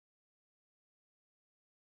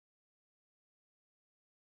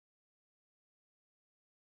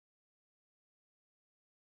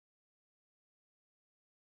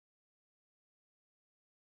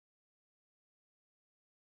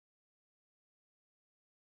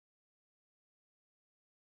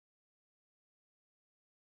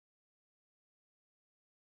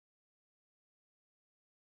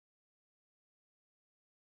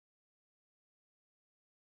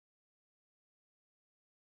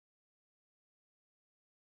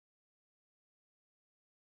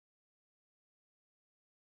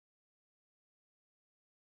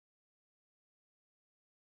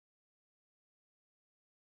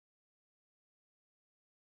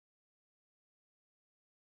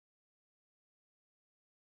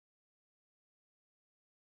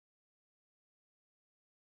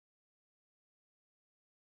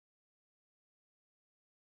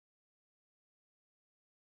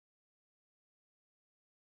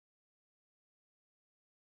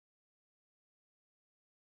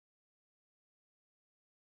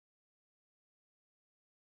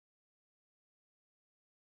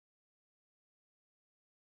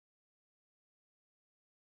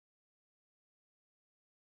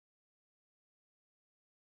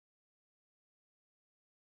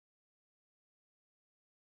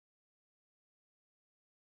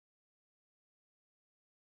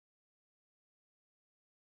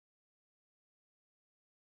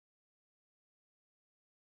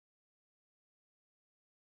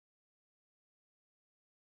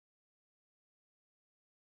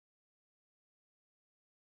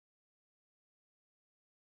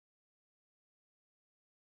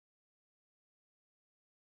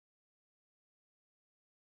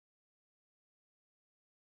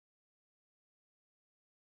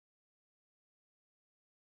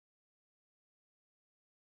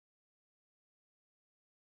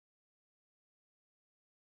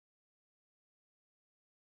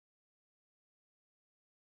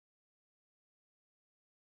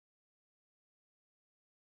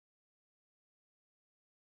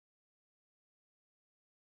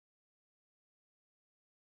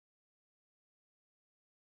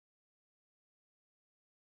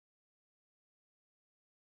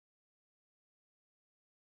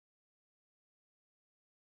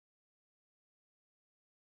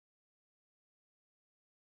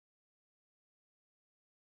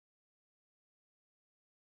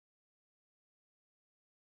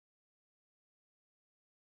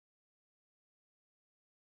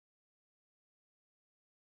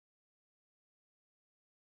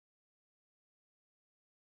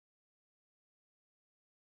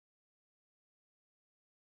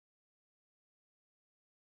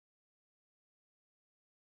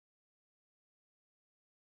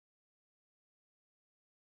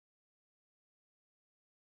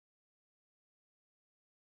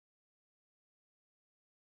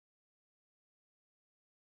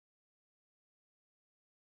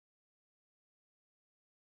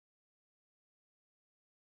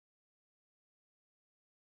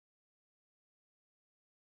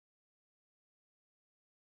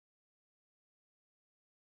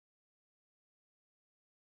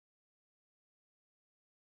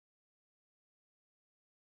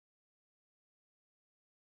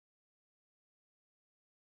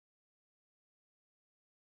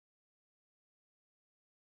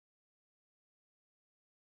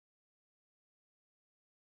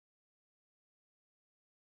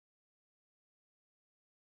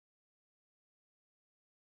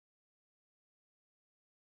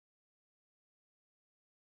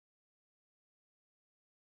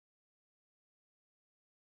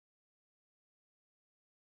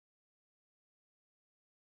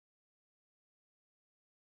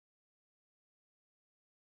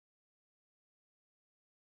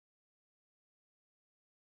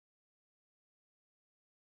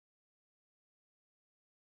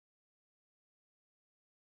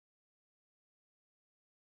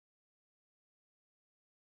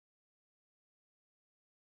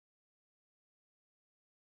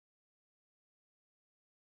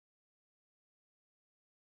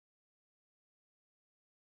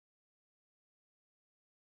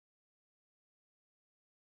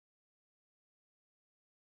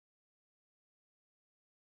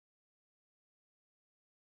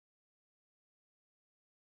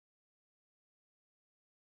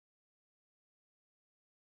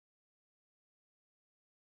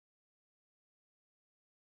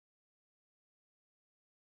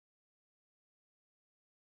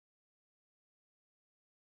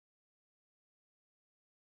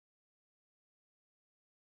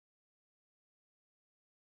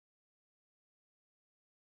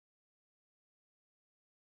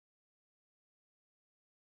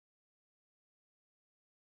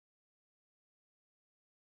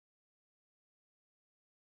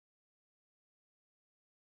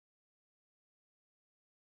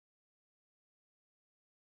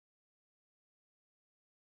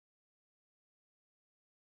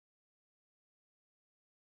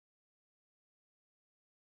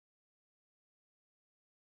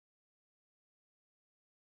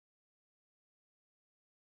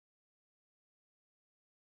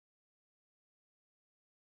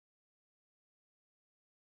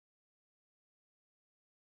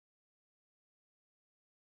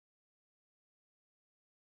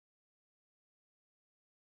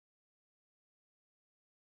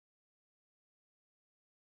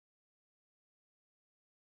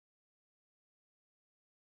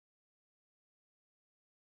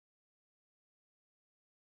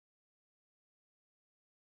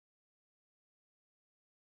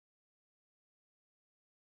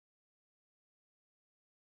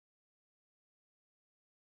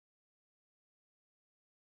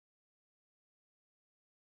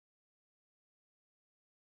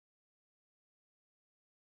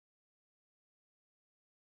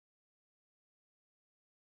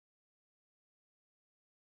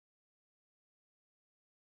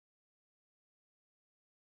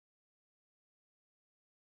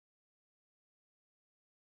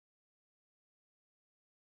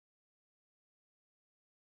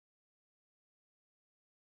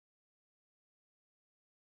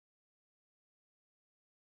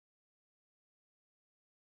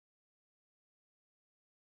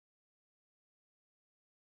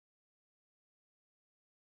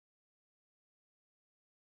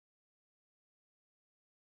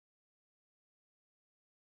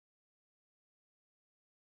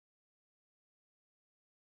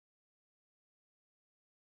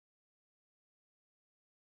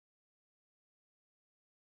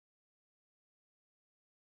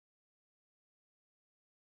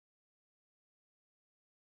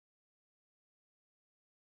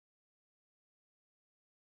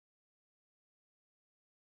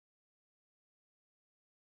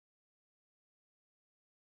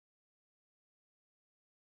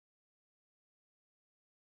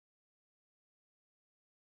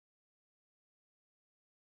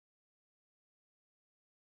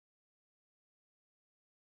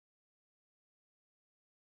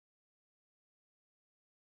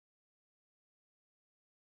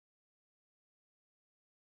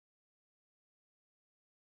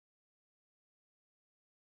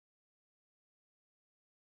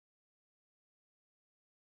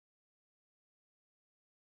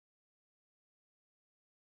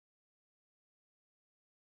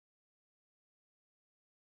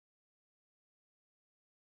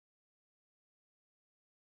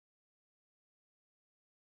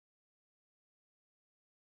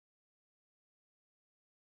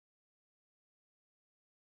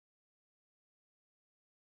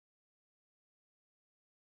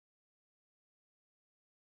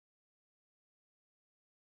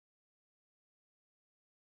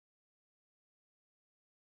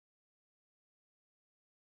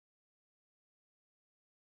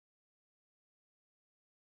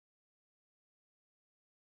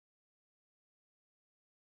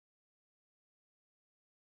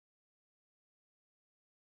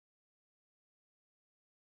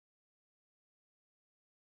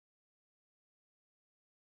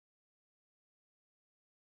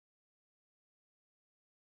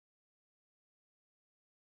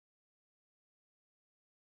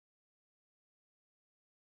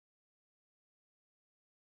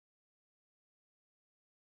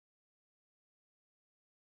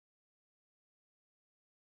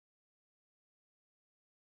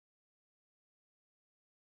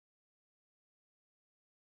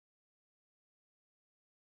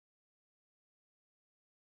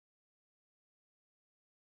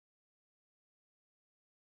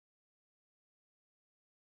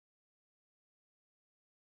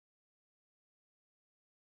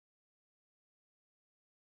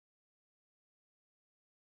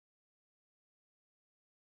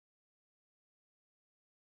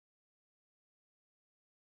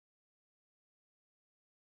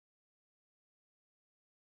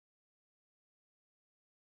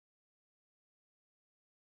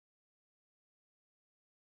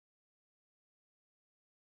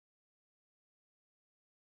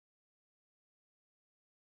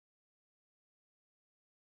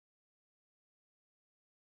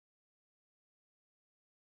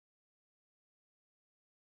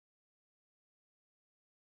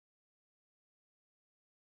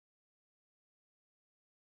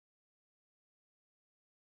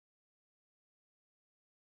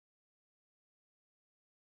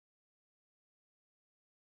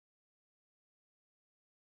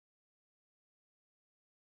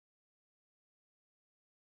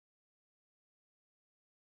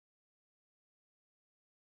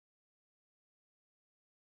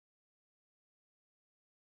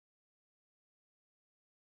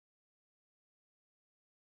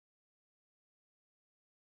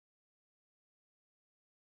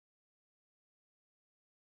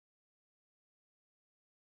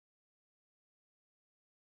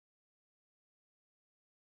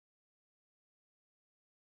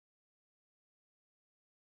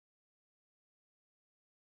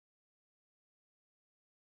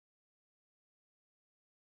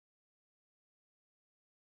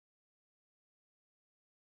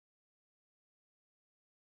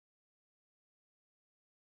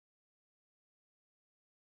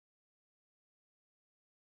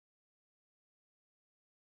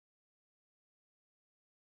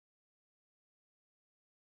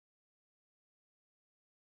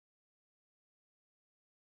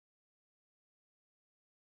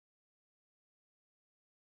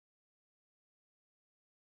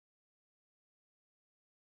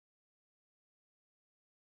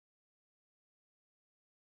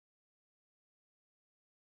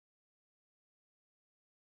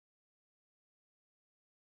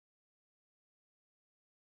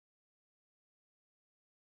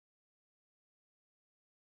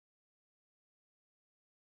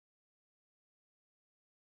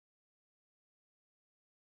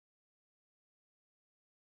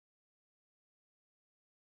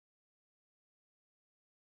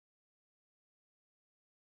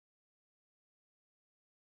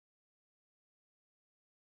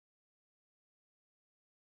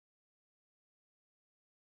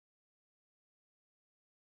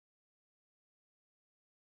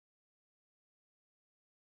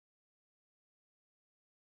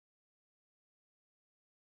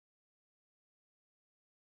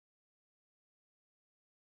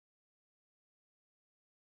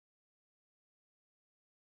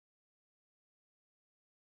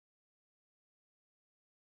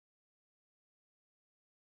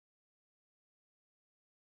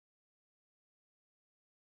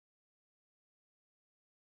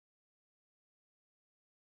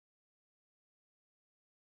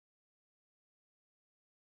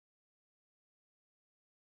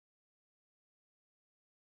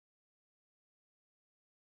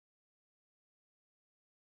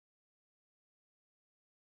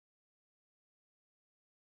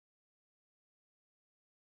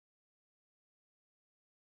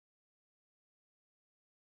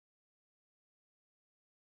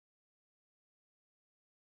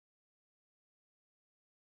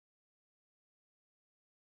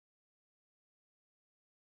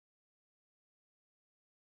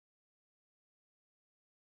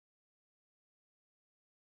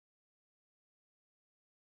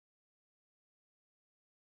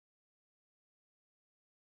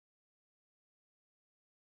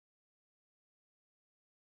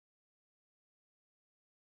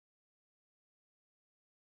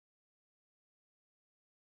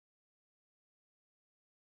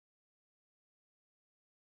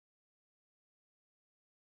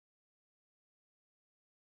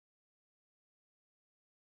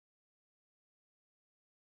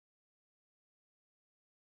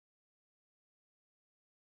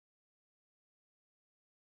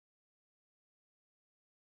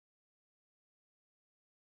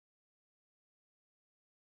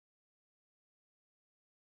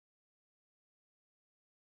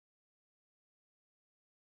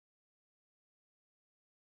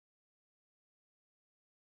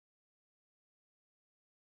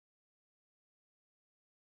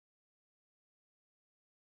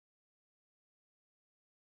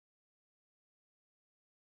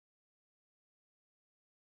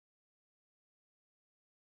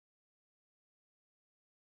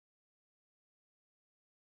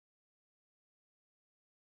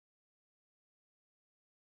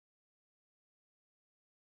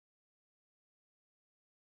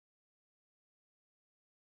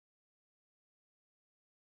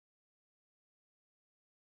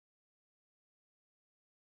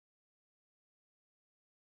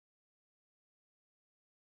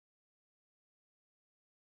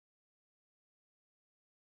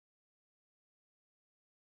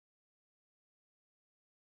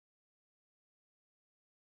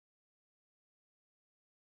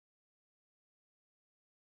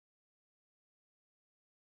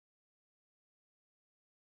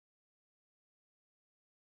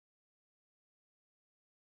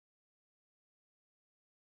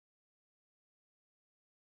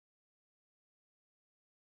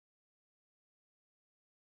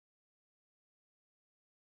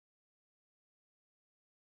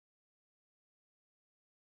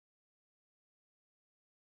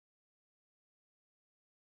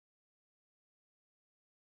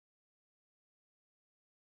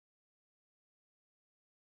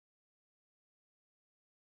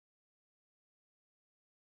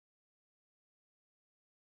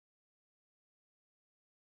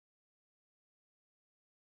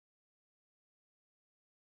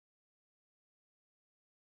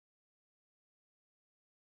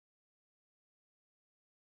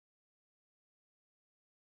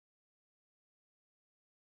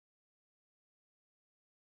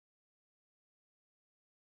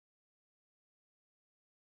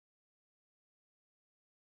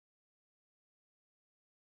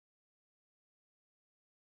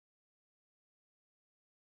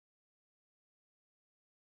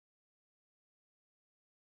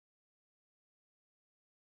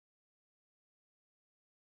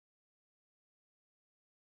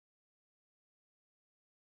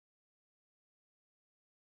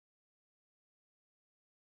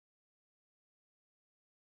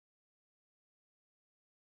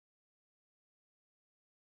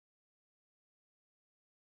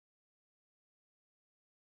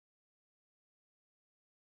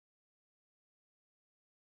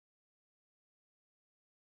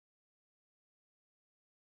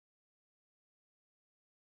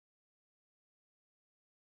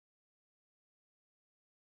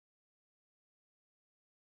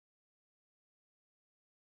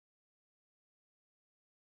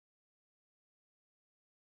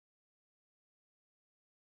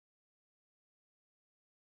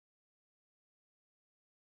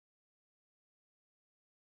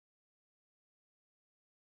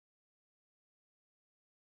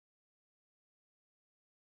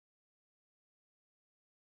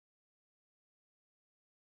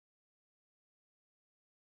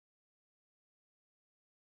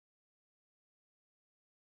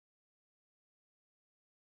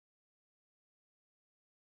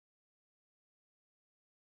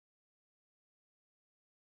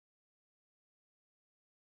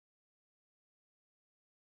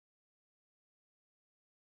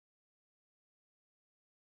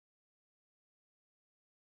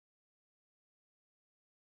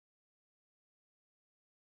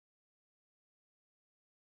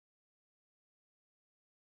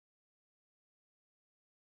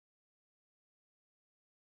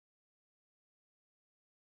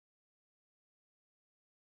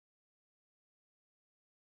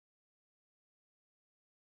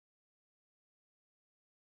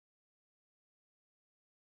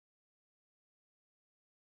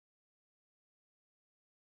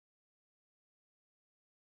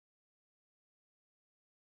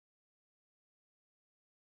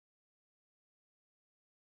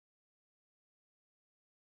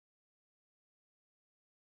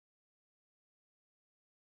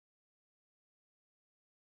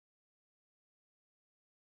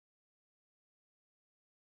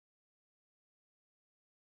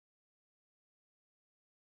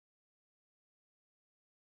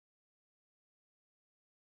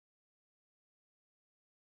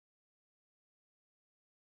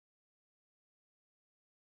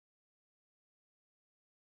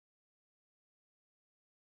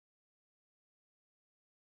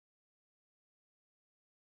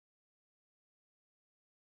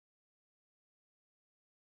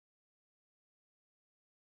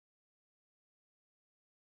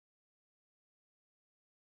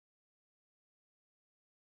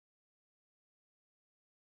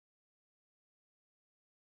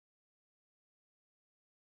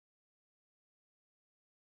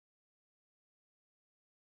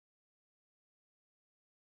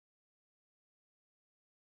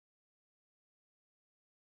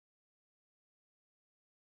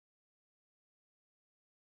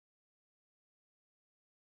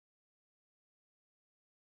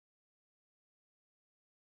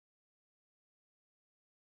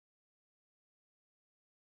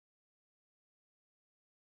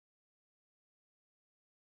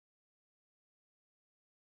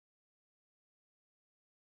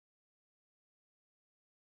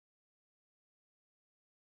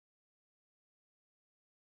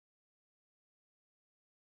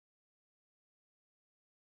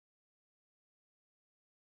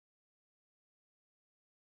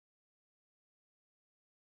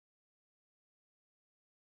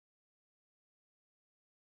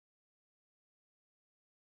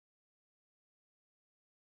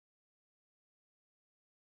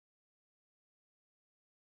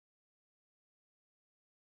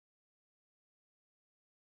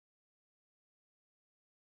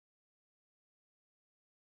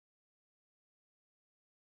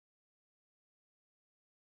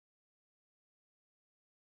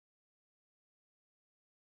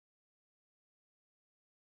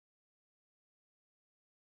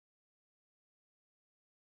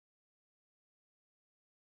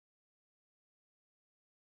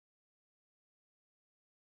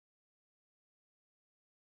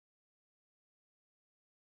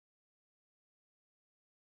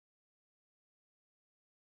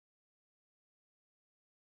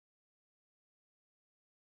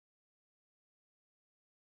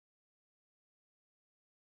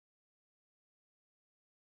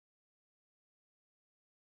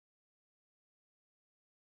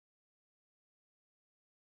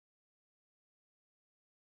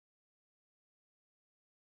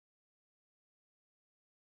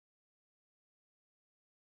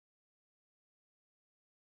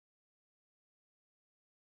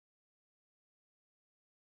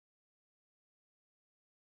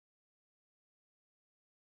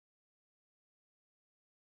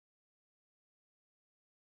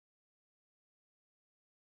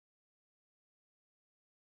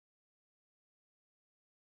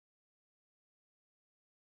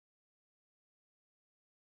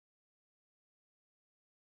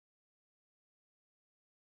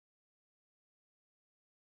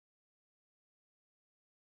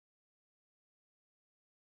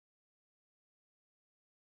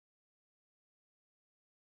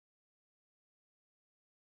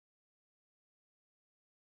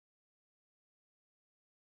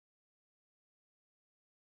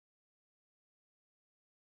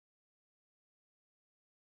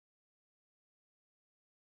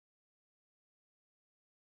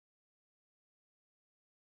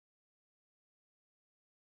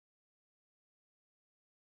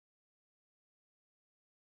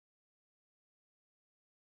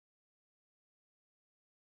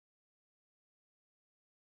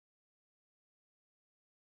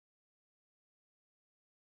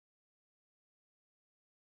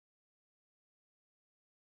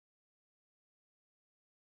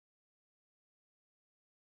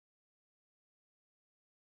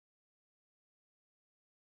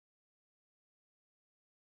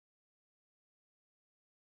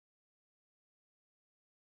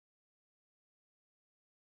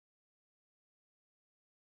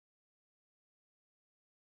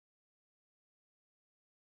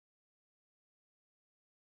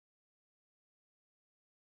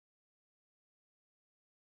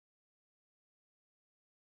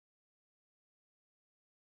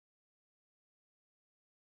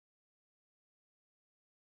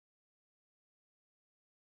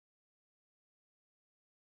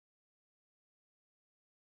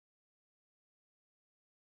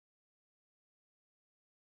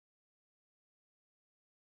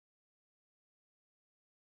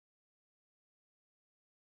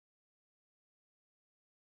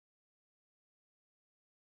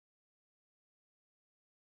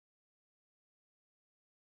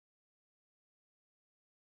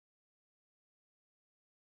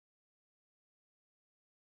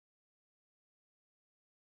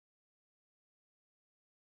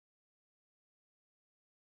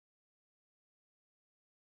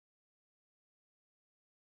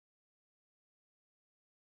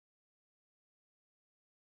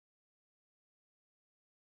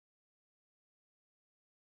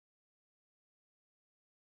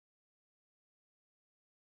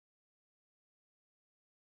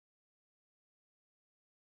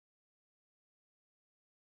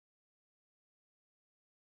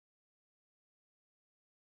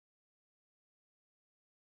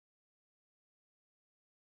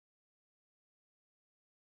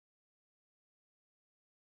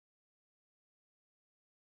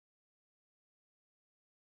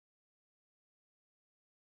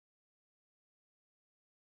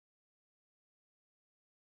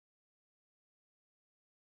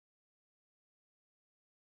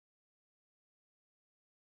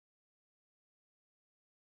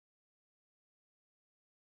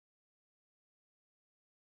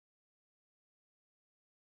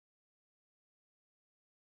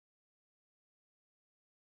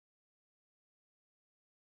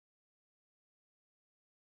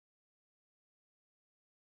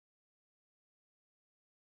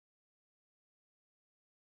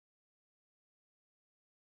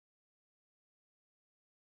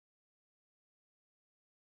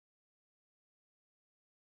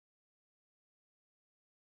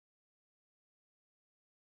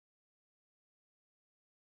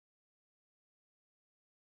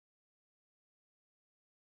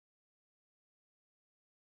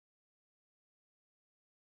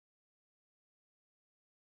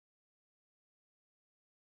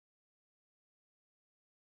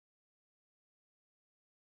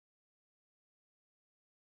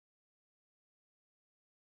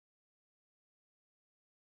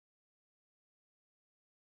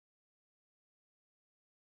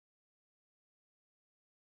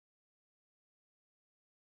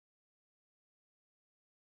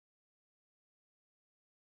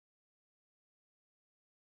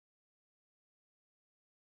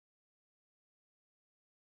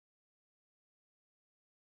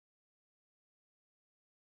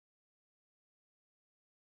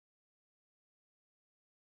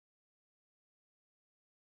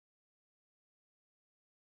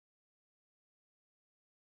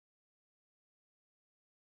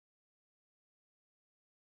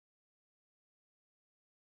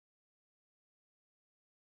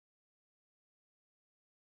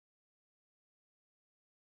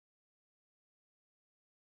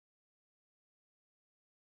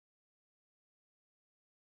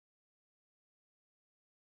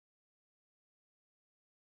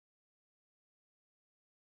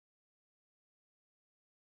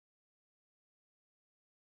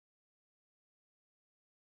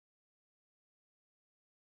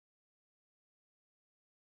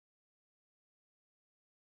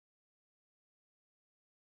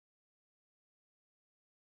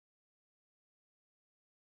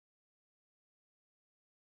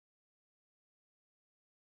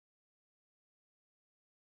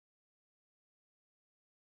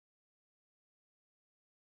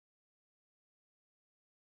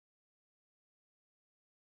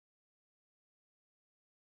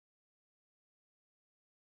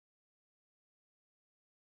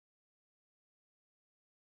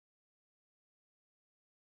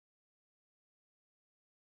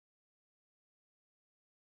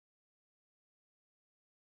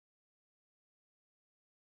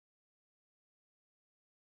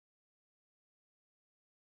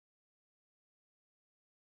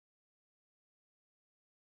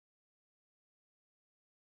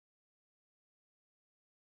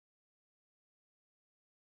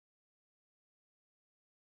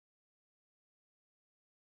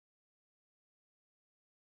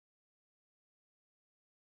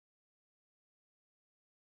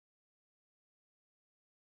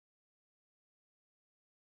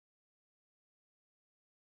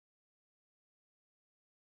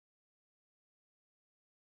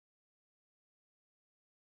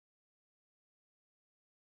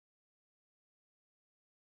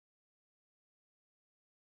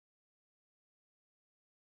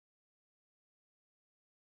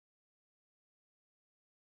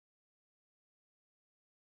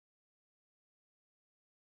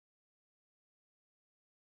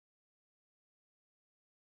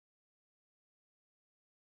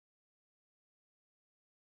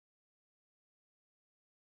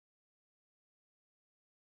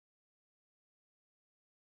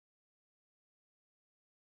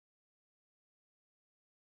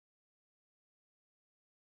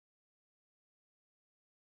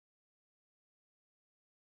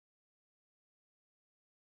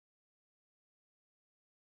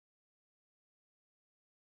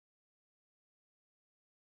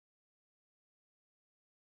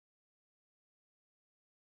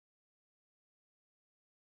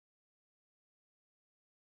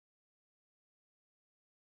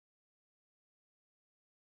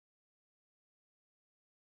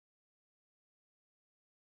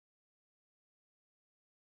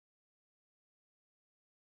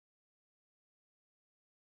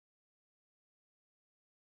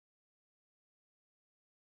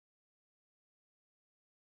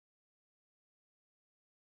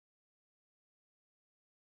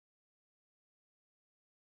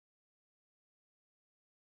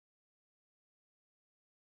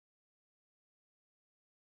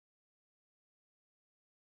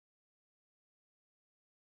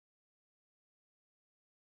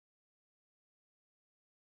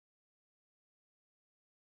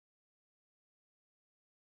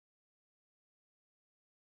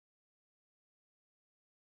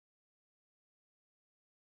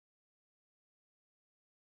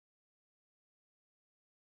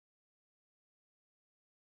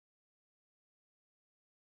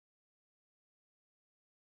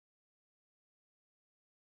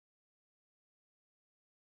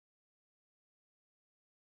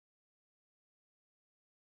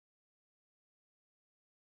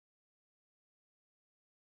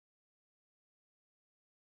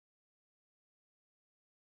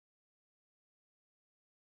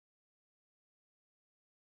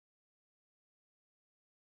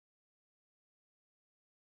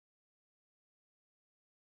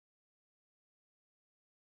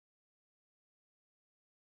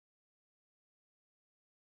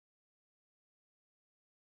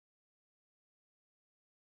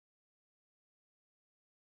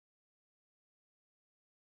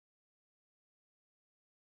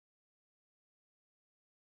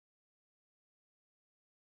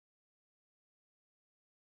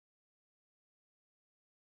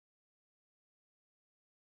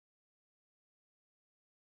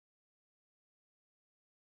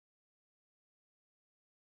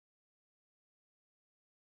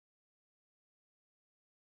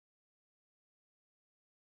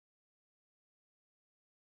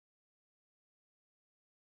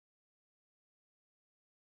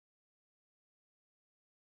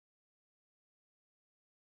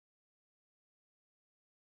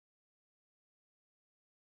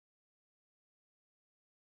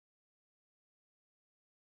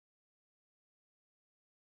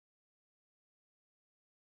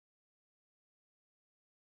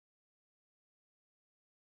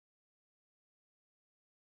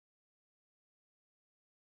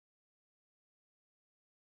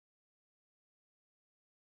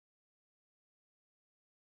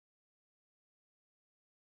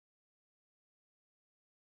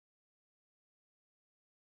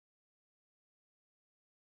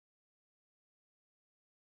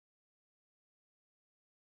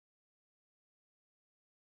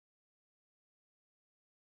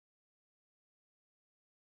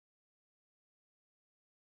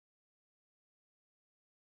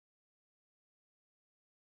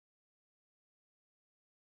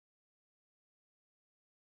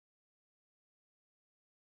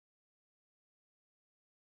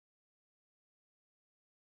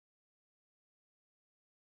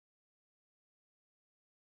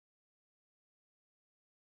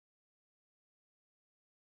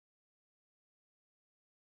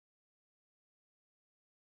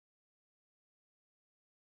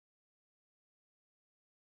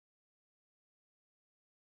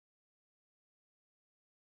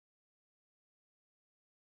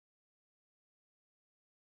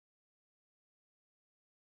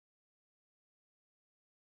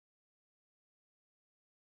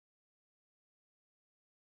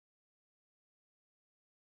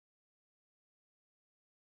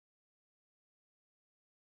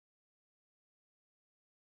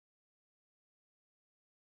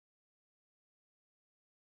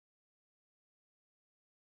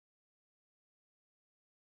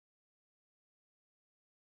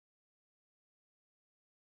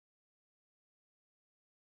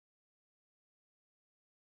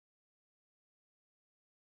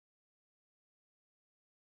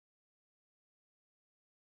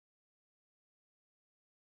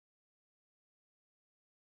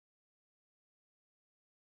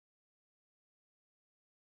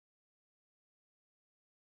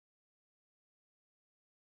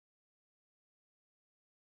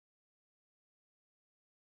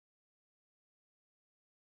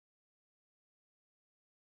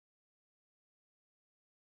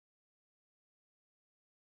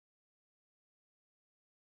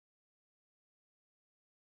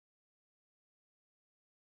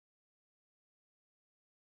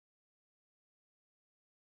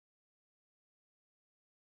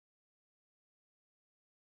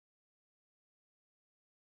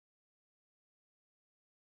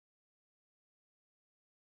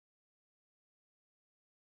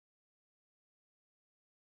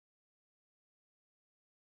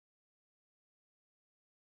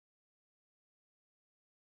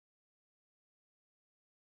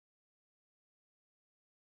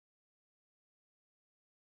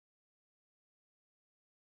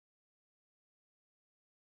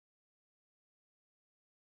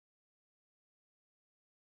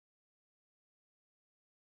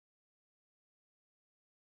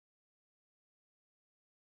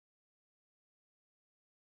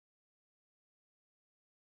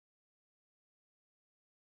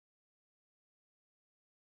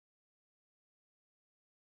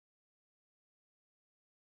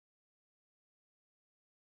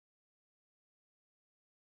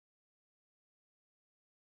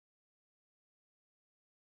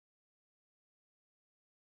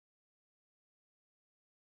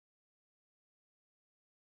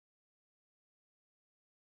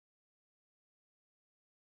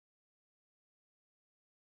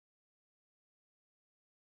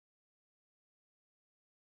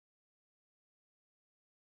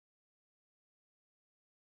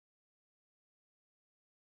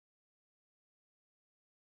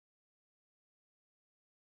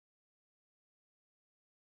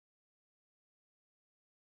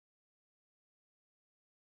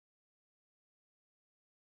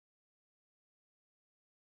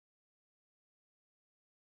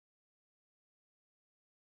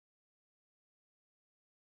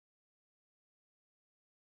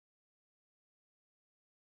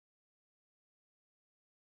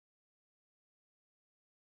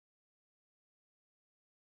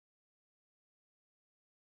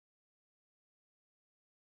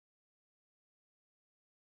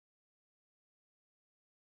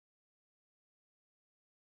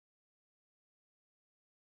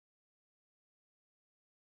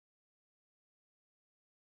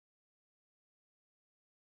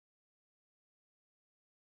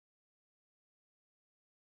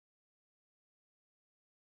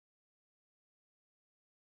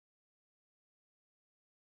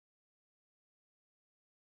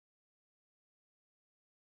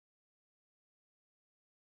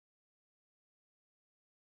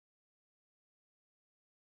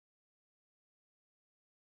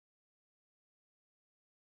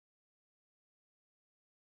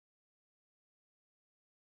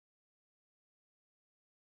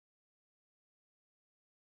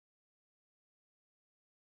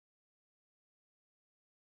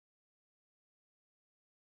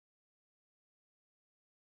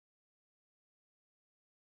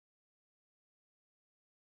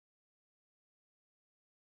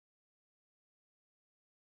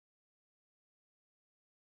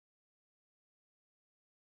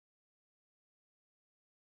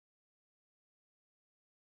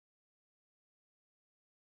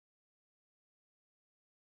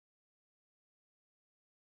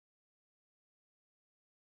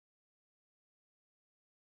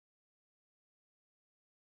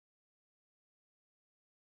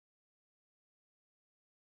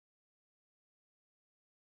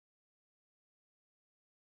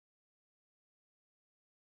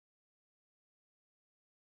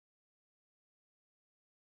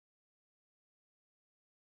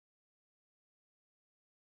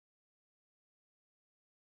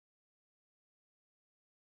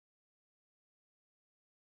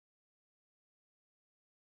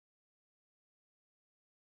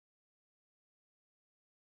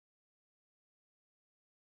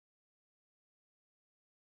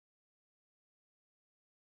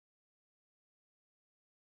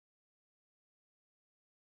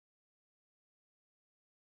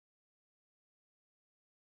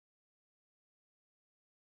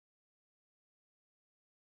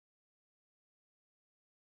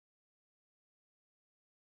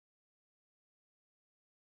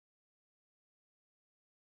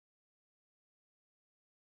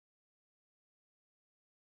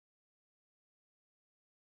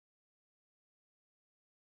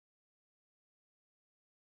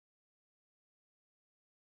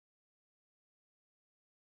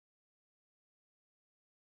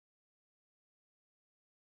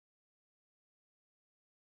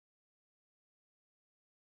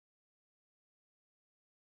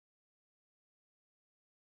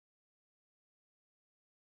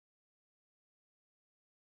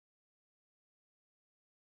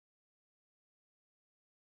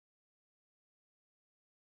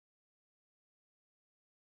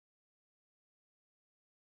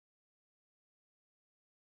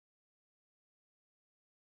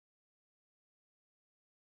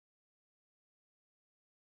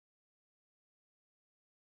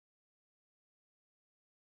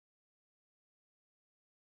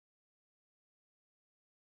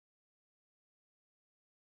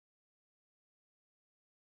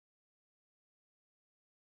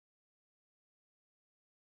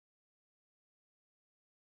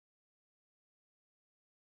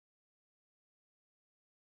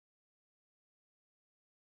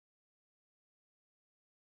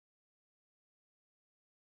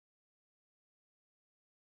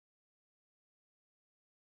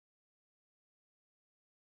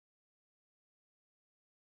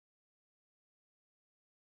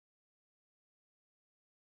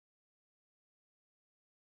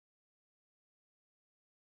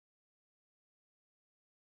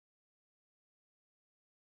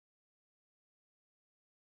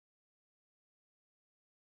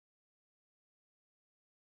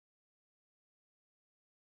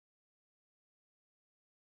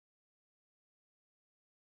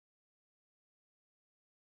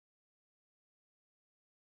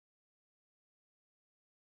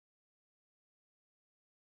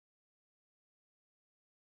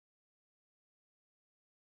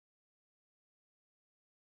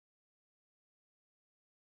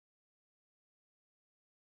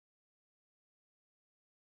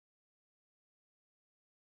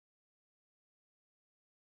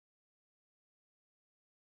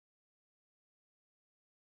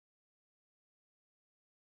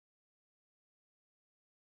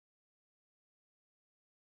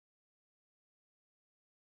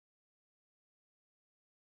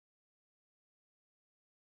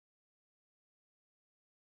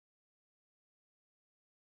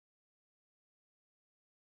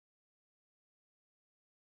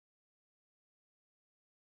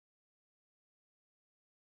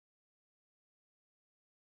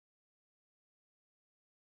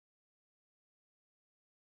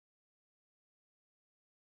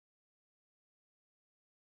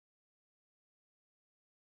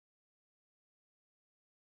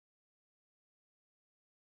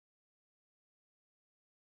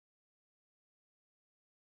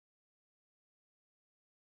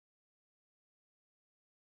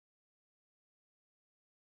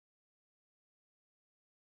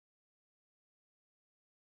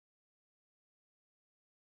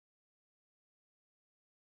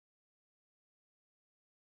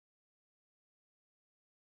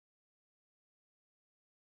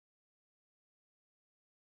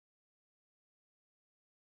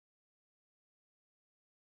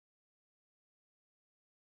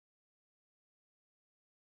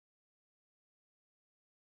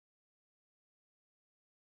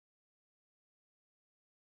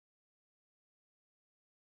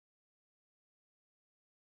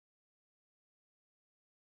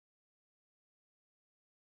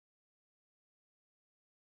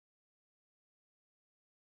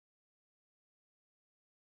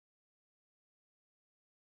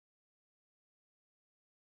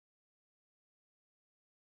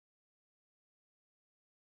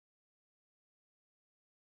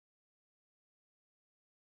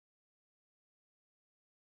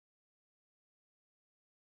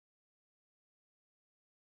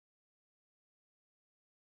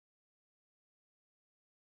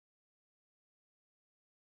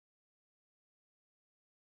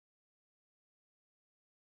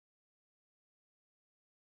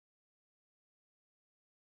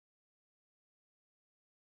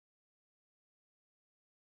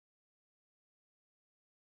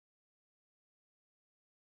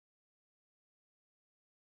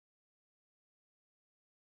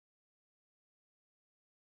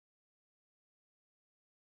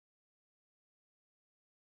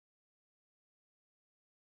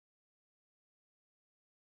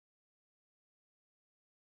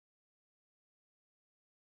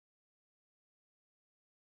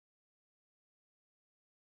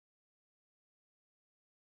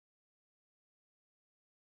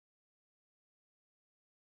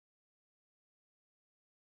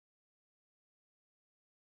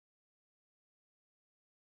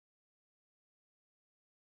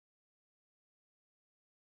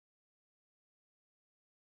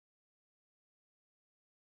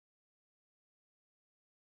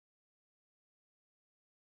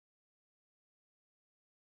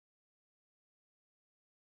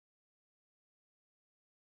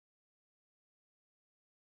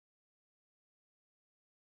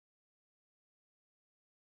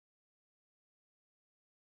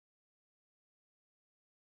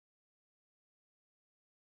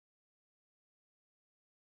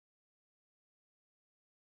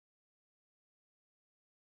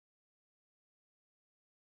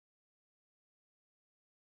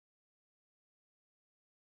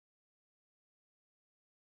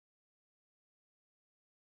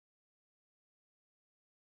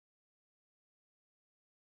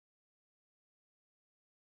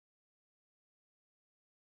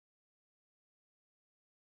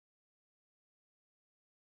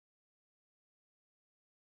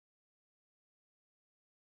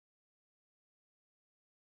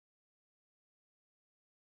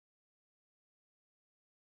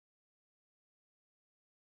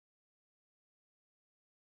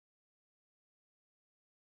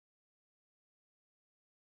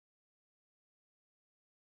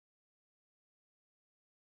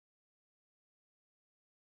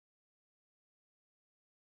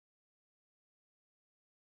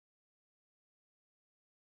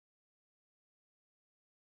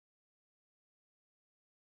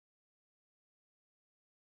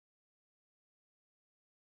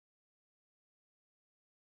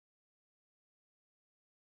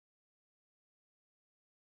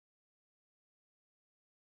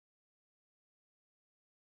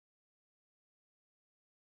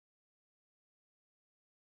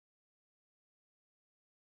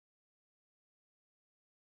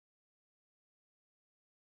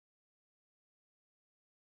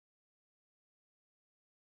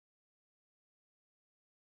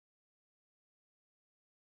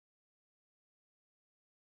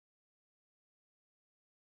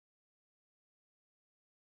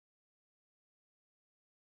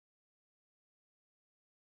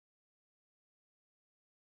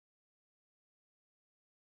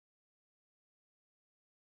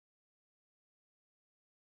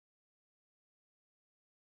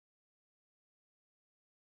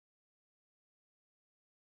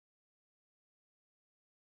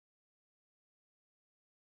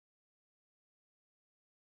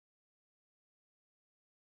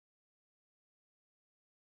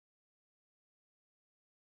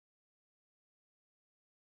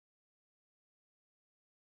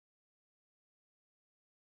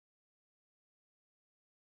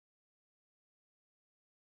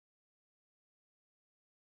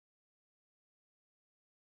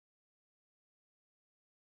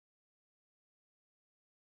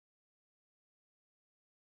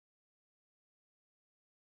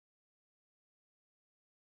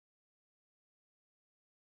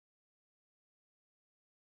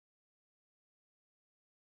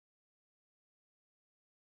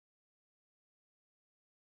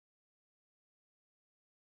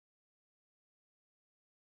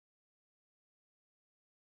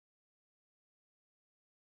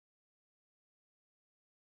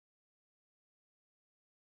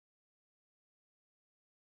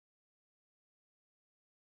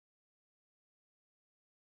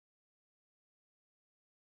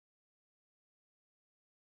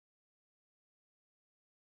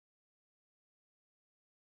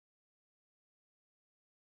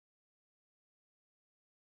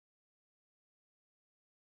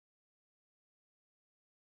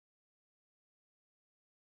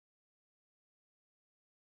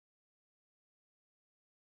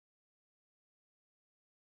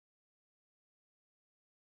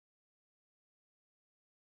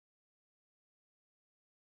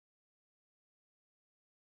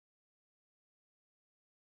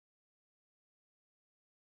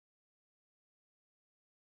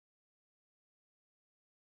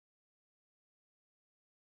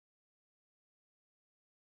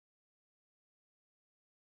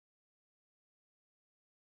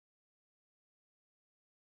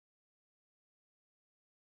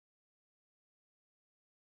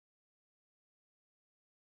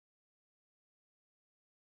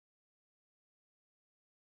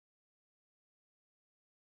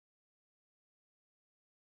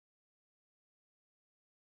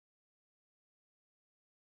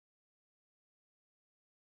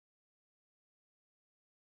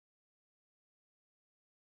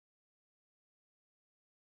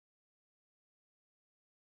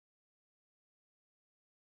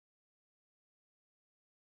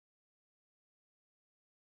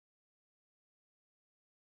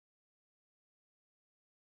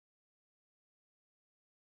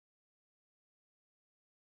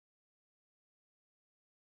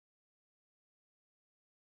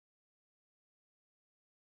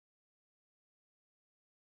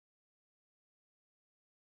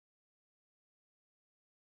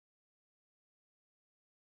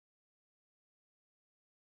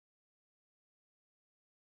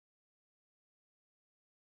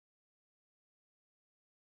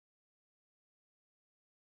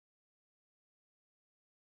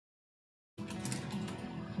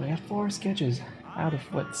I got 4 sketches out of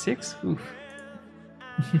what, 6? Oof.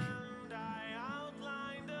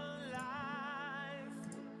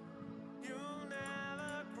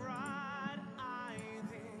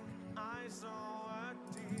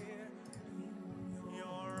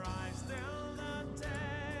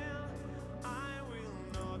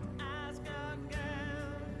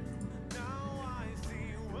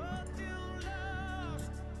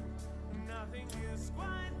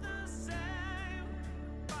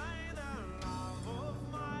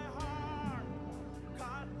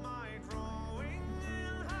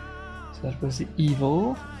 So that was the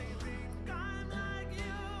evil.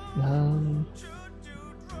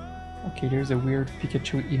 Okay, there's a weird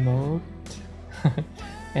Pikachu emote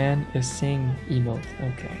and a sing emote.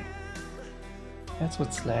 Okay, that's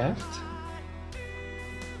what's left.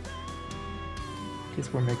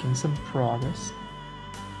 Guess we're making some progress.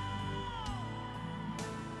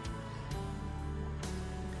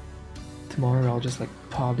 Tomorrow I'll just like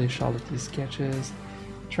polish all of these sketches,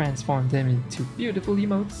 transform them into beautiful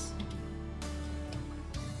emotes.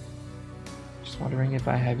 Just wondering if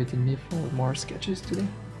I have it in me for more sketches today.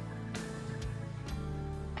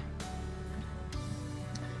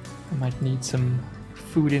 I might need some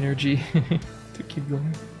food energy to keep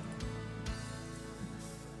going.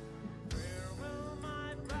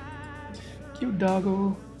 Cute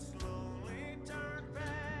doggo.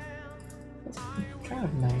 That's kind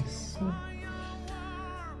of nice.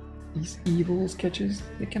 These evil sketches,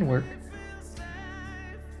 they can work.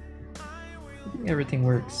 I think everything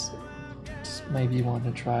works. Just maybe want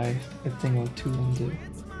to try a thing or two on the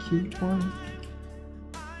cute one.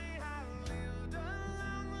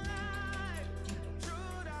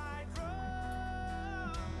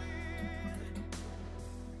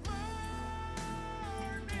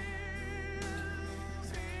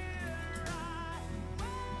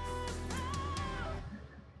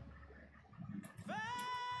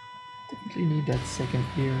 Definitely need that second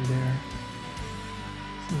ear there.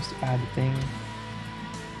 Seems to add a thing.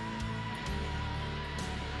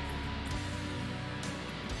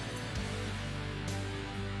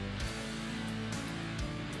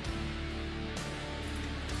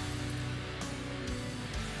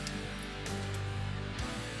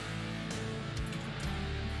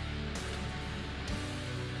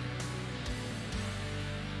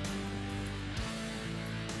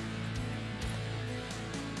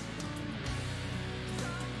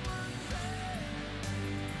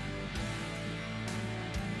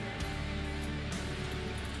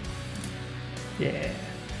 Yeah.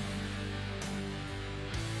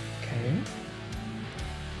 Okay.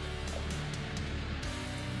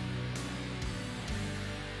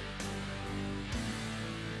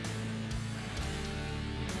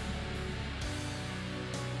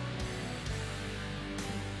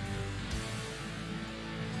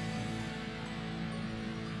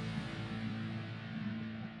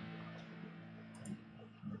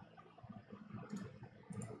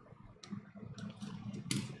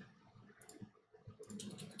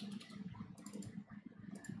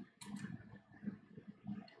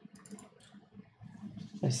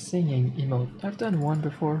 A singing emote. I've done one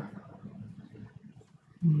before.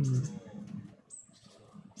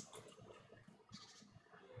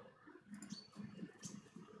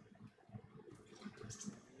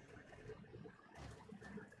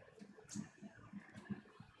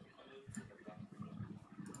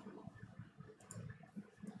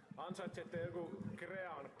 Ansaitsette joku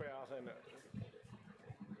kreanpea sen...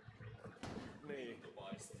 Niin.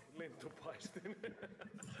 Lintupaistin.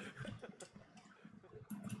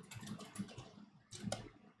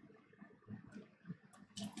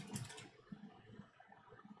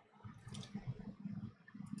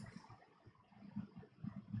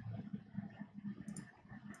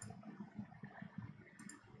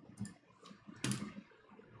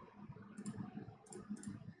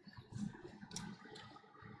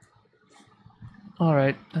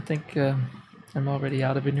 Alright, I think I'm already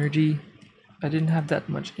out of energy. I didn't have that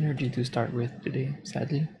much energy to start with today,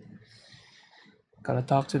 sadly. Gotta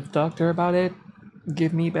talk to the doctor about it.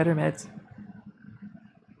 Give me better meds.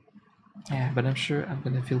 Yeah, but I'm sure I'm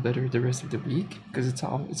gonna feel better the rest of the week because it's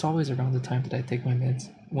always around the time that I take my meds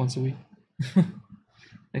once a week.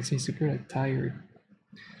 Makes me super like tired.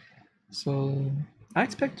 So I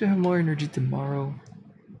expect to have more energy tomorrow.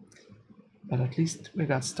 But at least we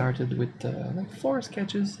got started with like 4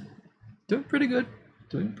 sketches. Doing pretty good.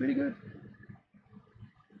 Doing pretty good.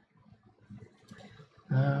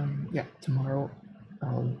 Yeah, tomorrow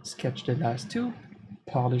I'll sketch the last 2,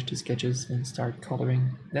 polish the sketches, and start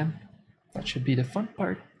coloring them. That should be the fun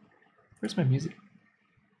part. Where's my music?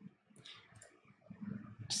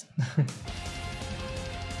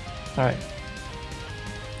 Alright.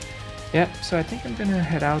 Yeah, so I think I'm gonna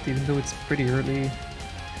head out even though it's pretty early.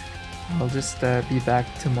 I'll just be back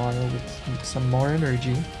tomorrow with some more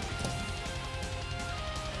energy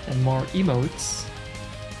and more emotes.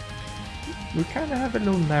 We kind of have a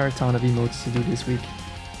little marathon of emotes to do this week.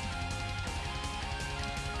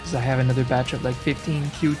 Because I have another batch of like 15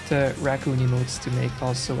 cute raccoon emotes to make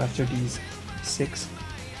also after these 6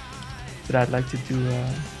 that I'd like to do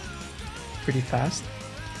pretty fast.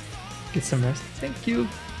 Get some rest. Thank you!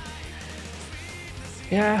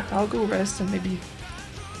 Yeah, I'll go rest and maybe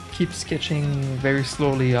keep sketching very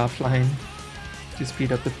slowly offline to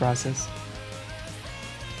speed up the process.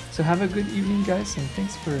 So have a good evening, guys, and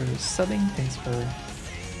thanks for subbing, thanks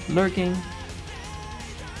for lurking,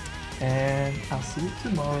 and I'll see you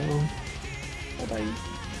tomorrow. Bye bye.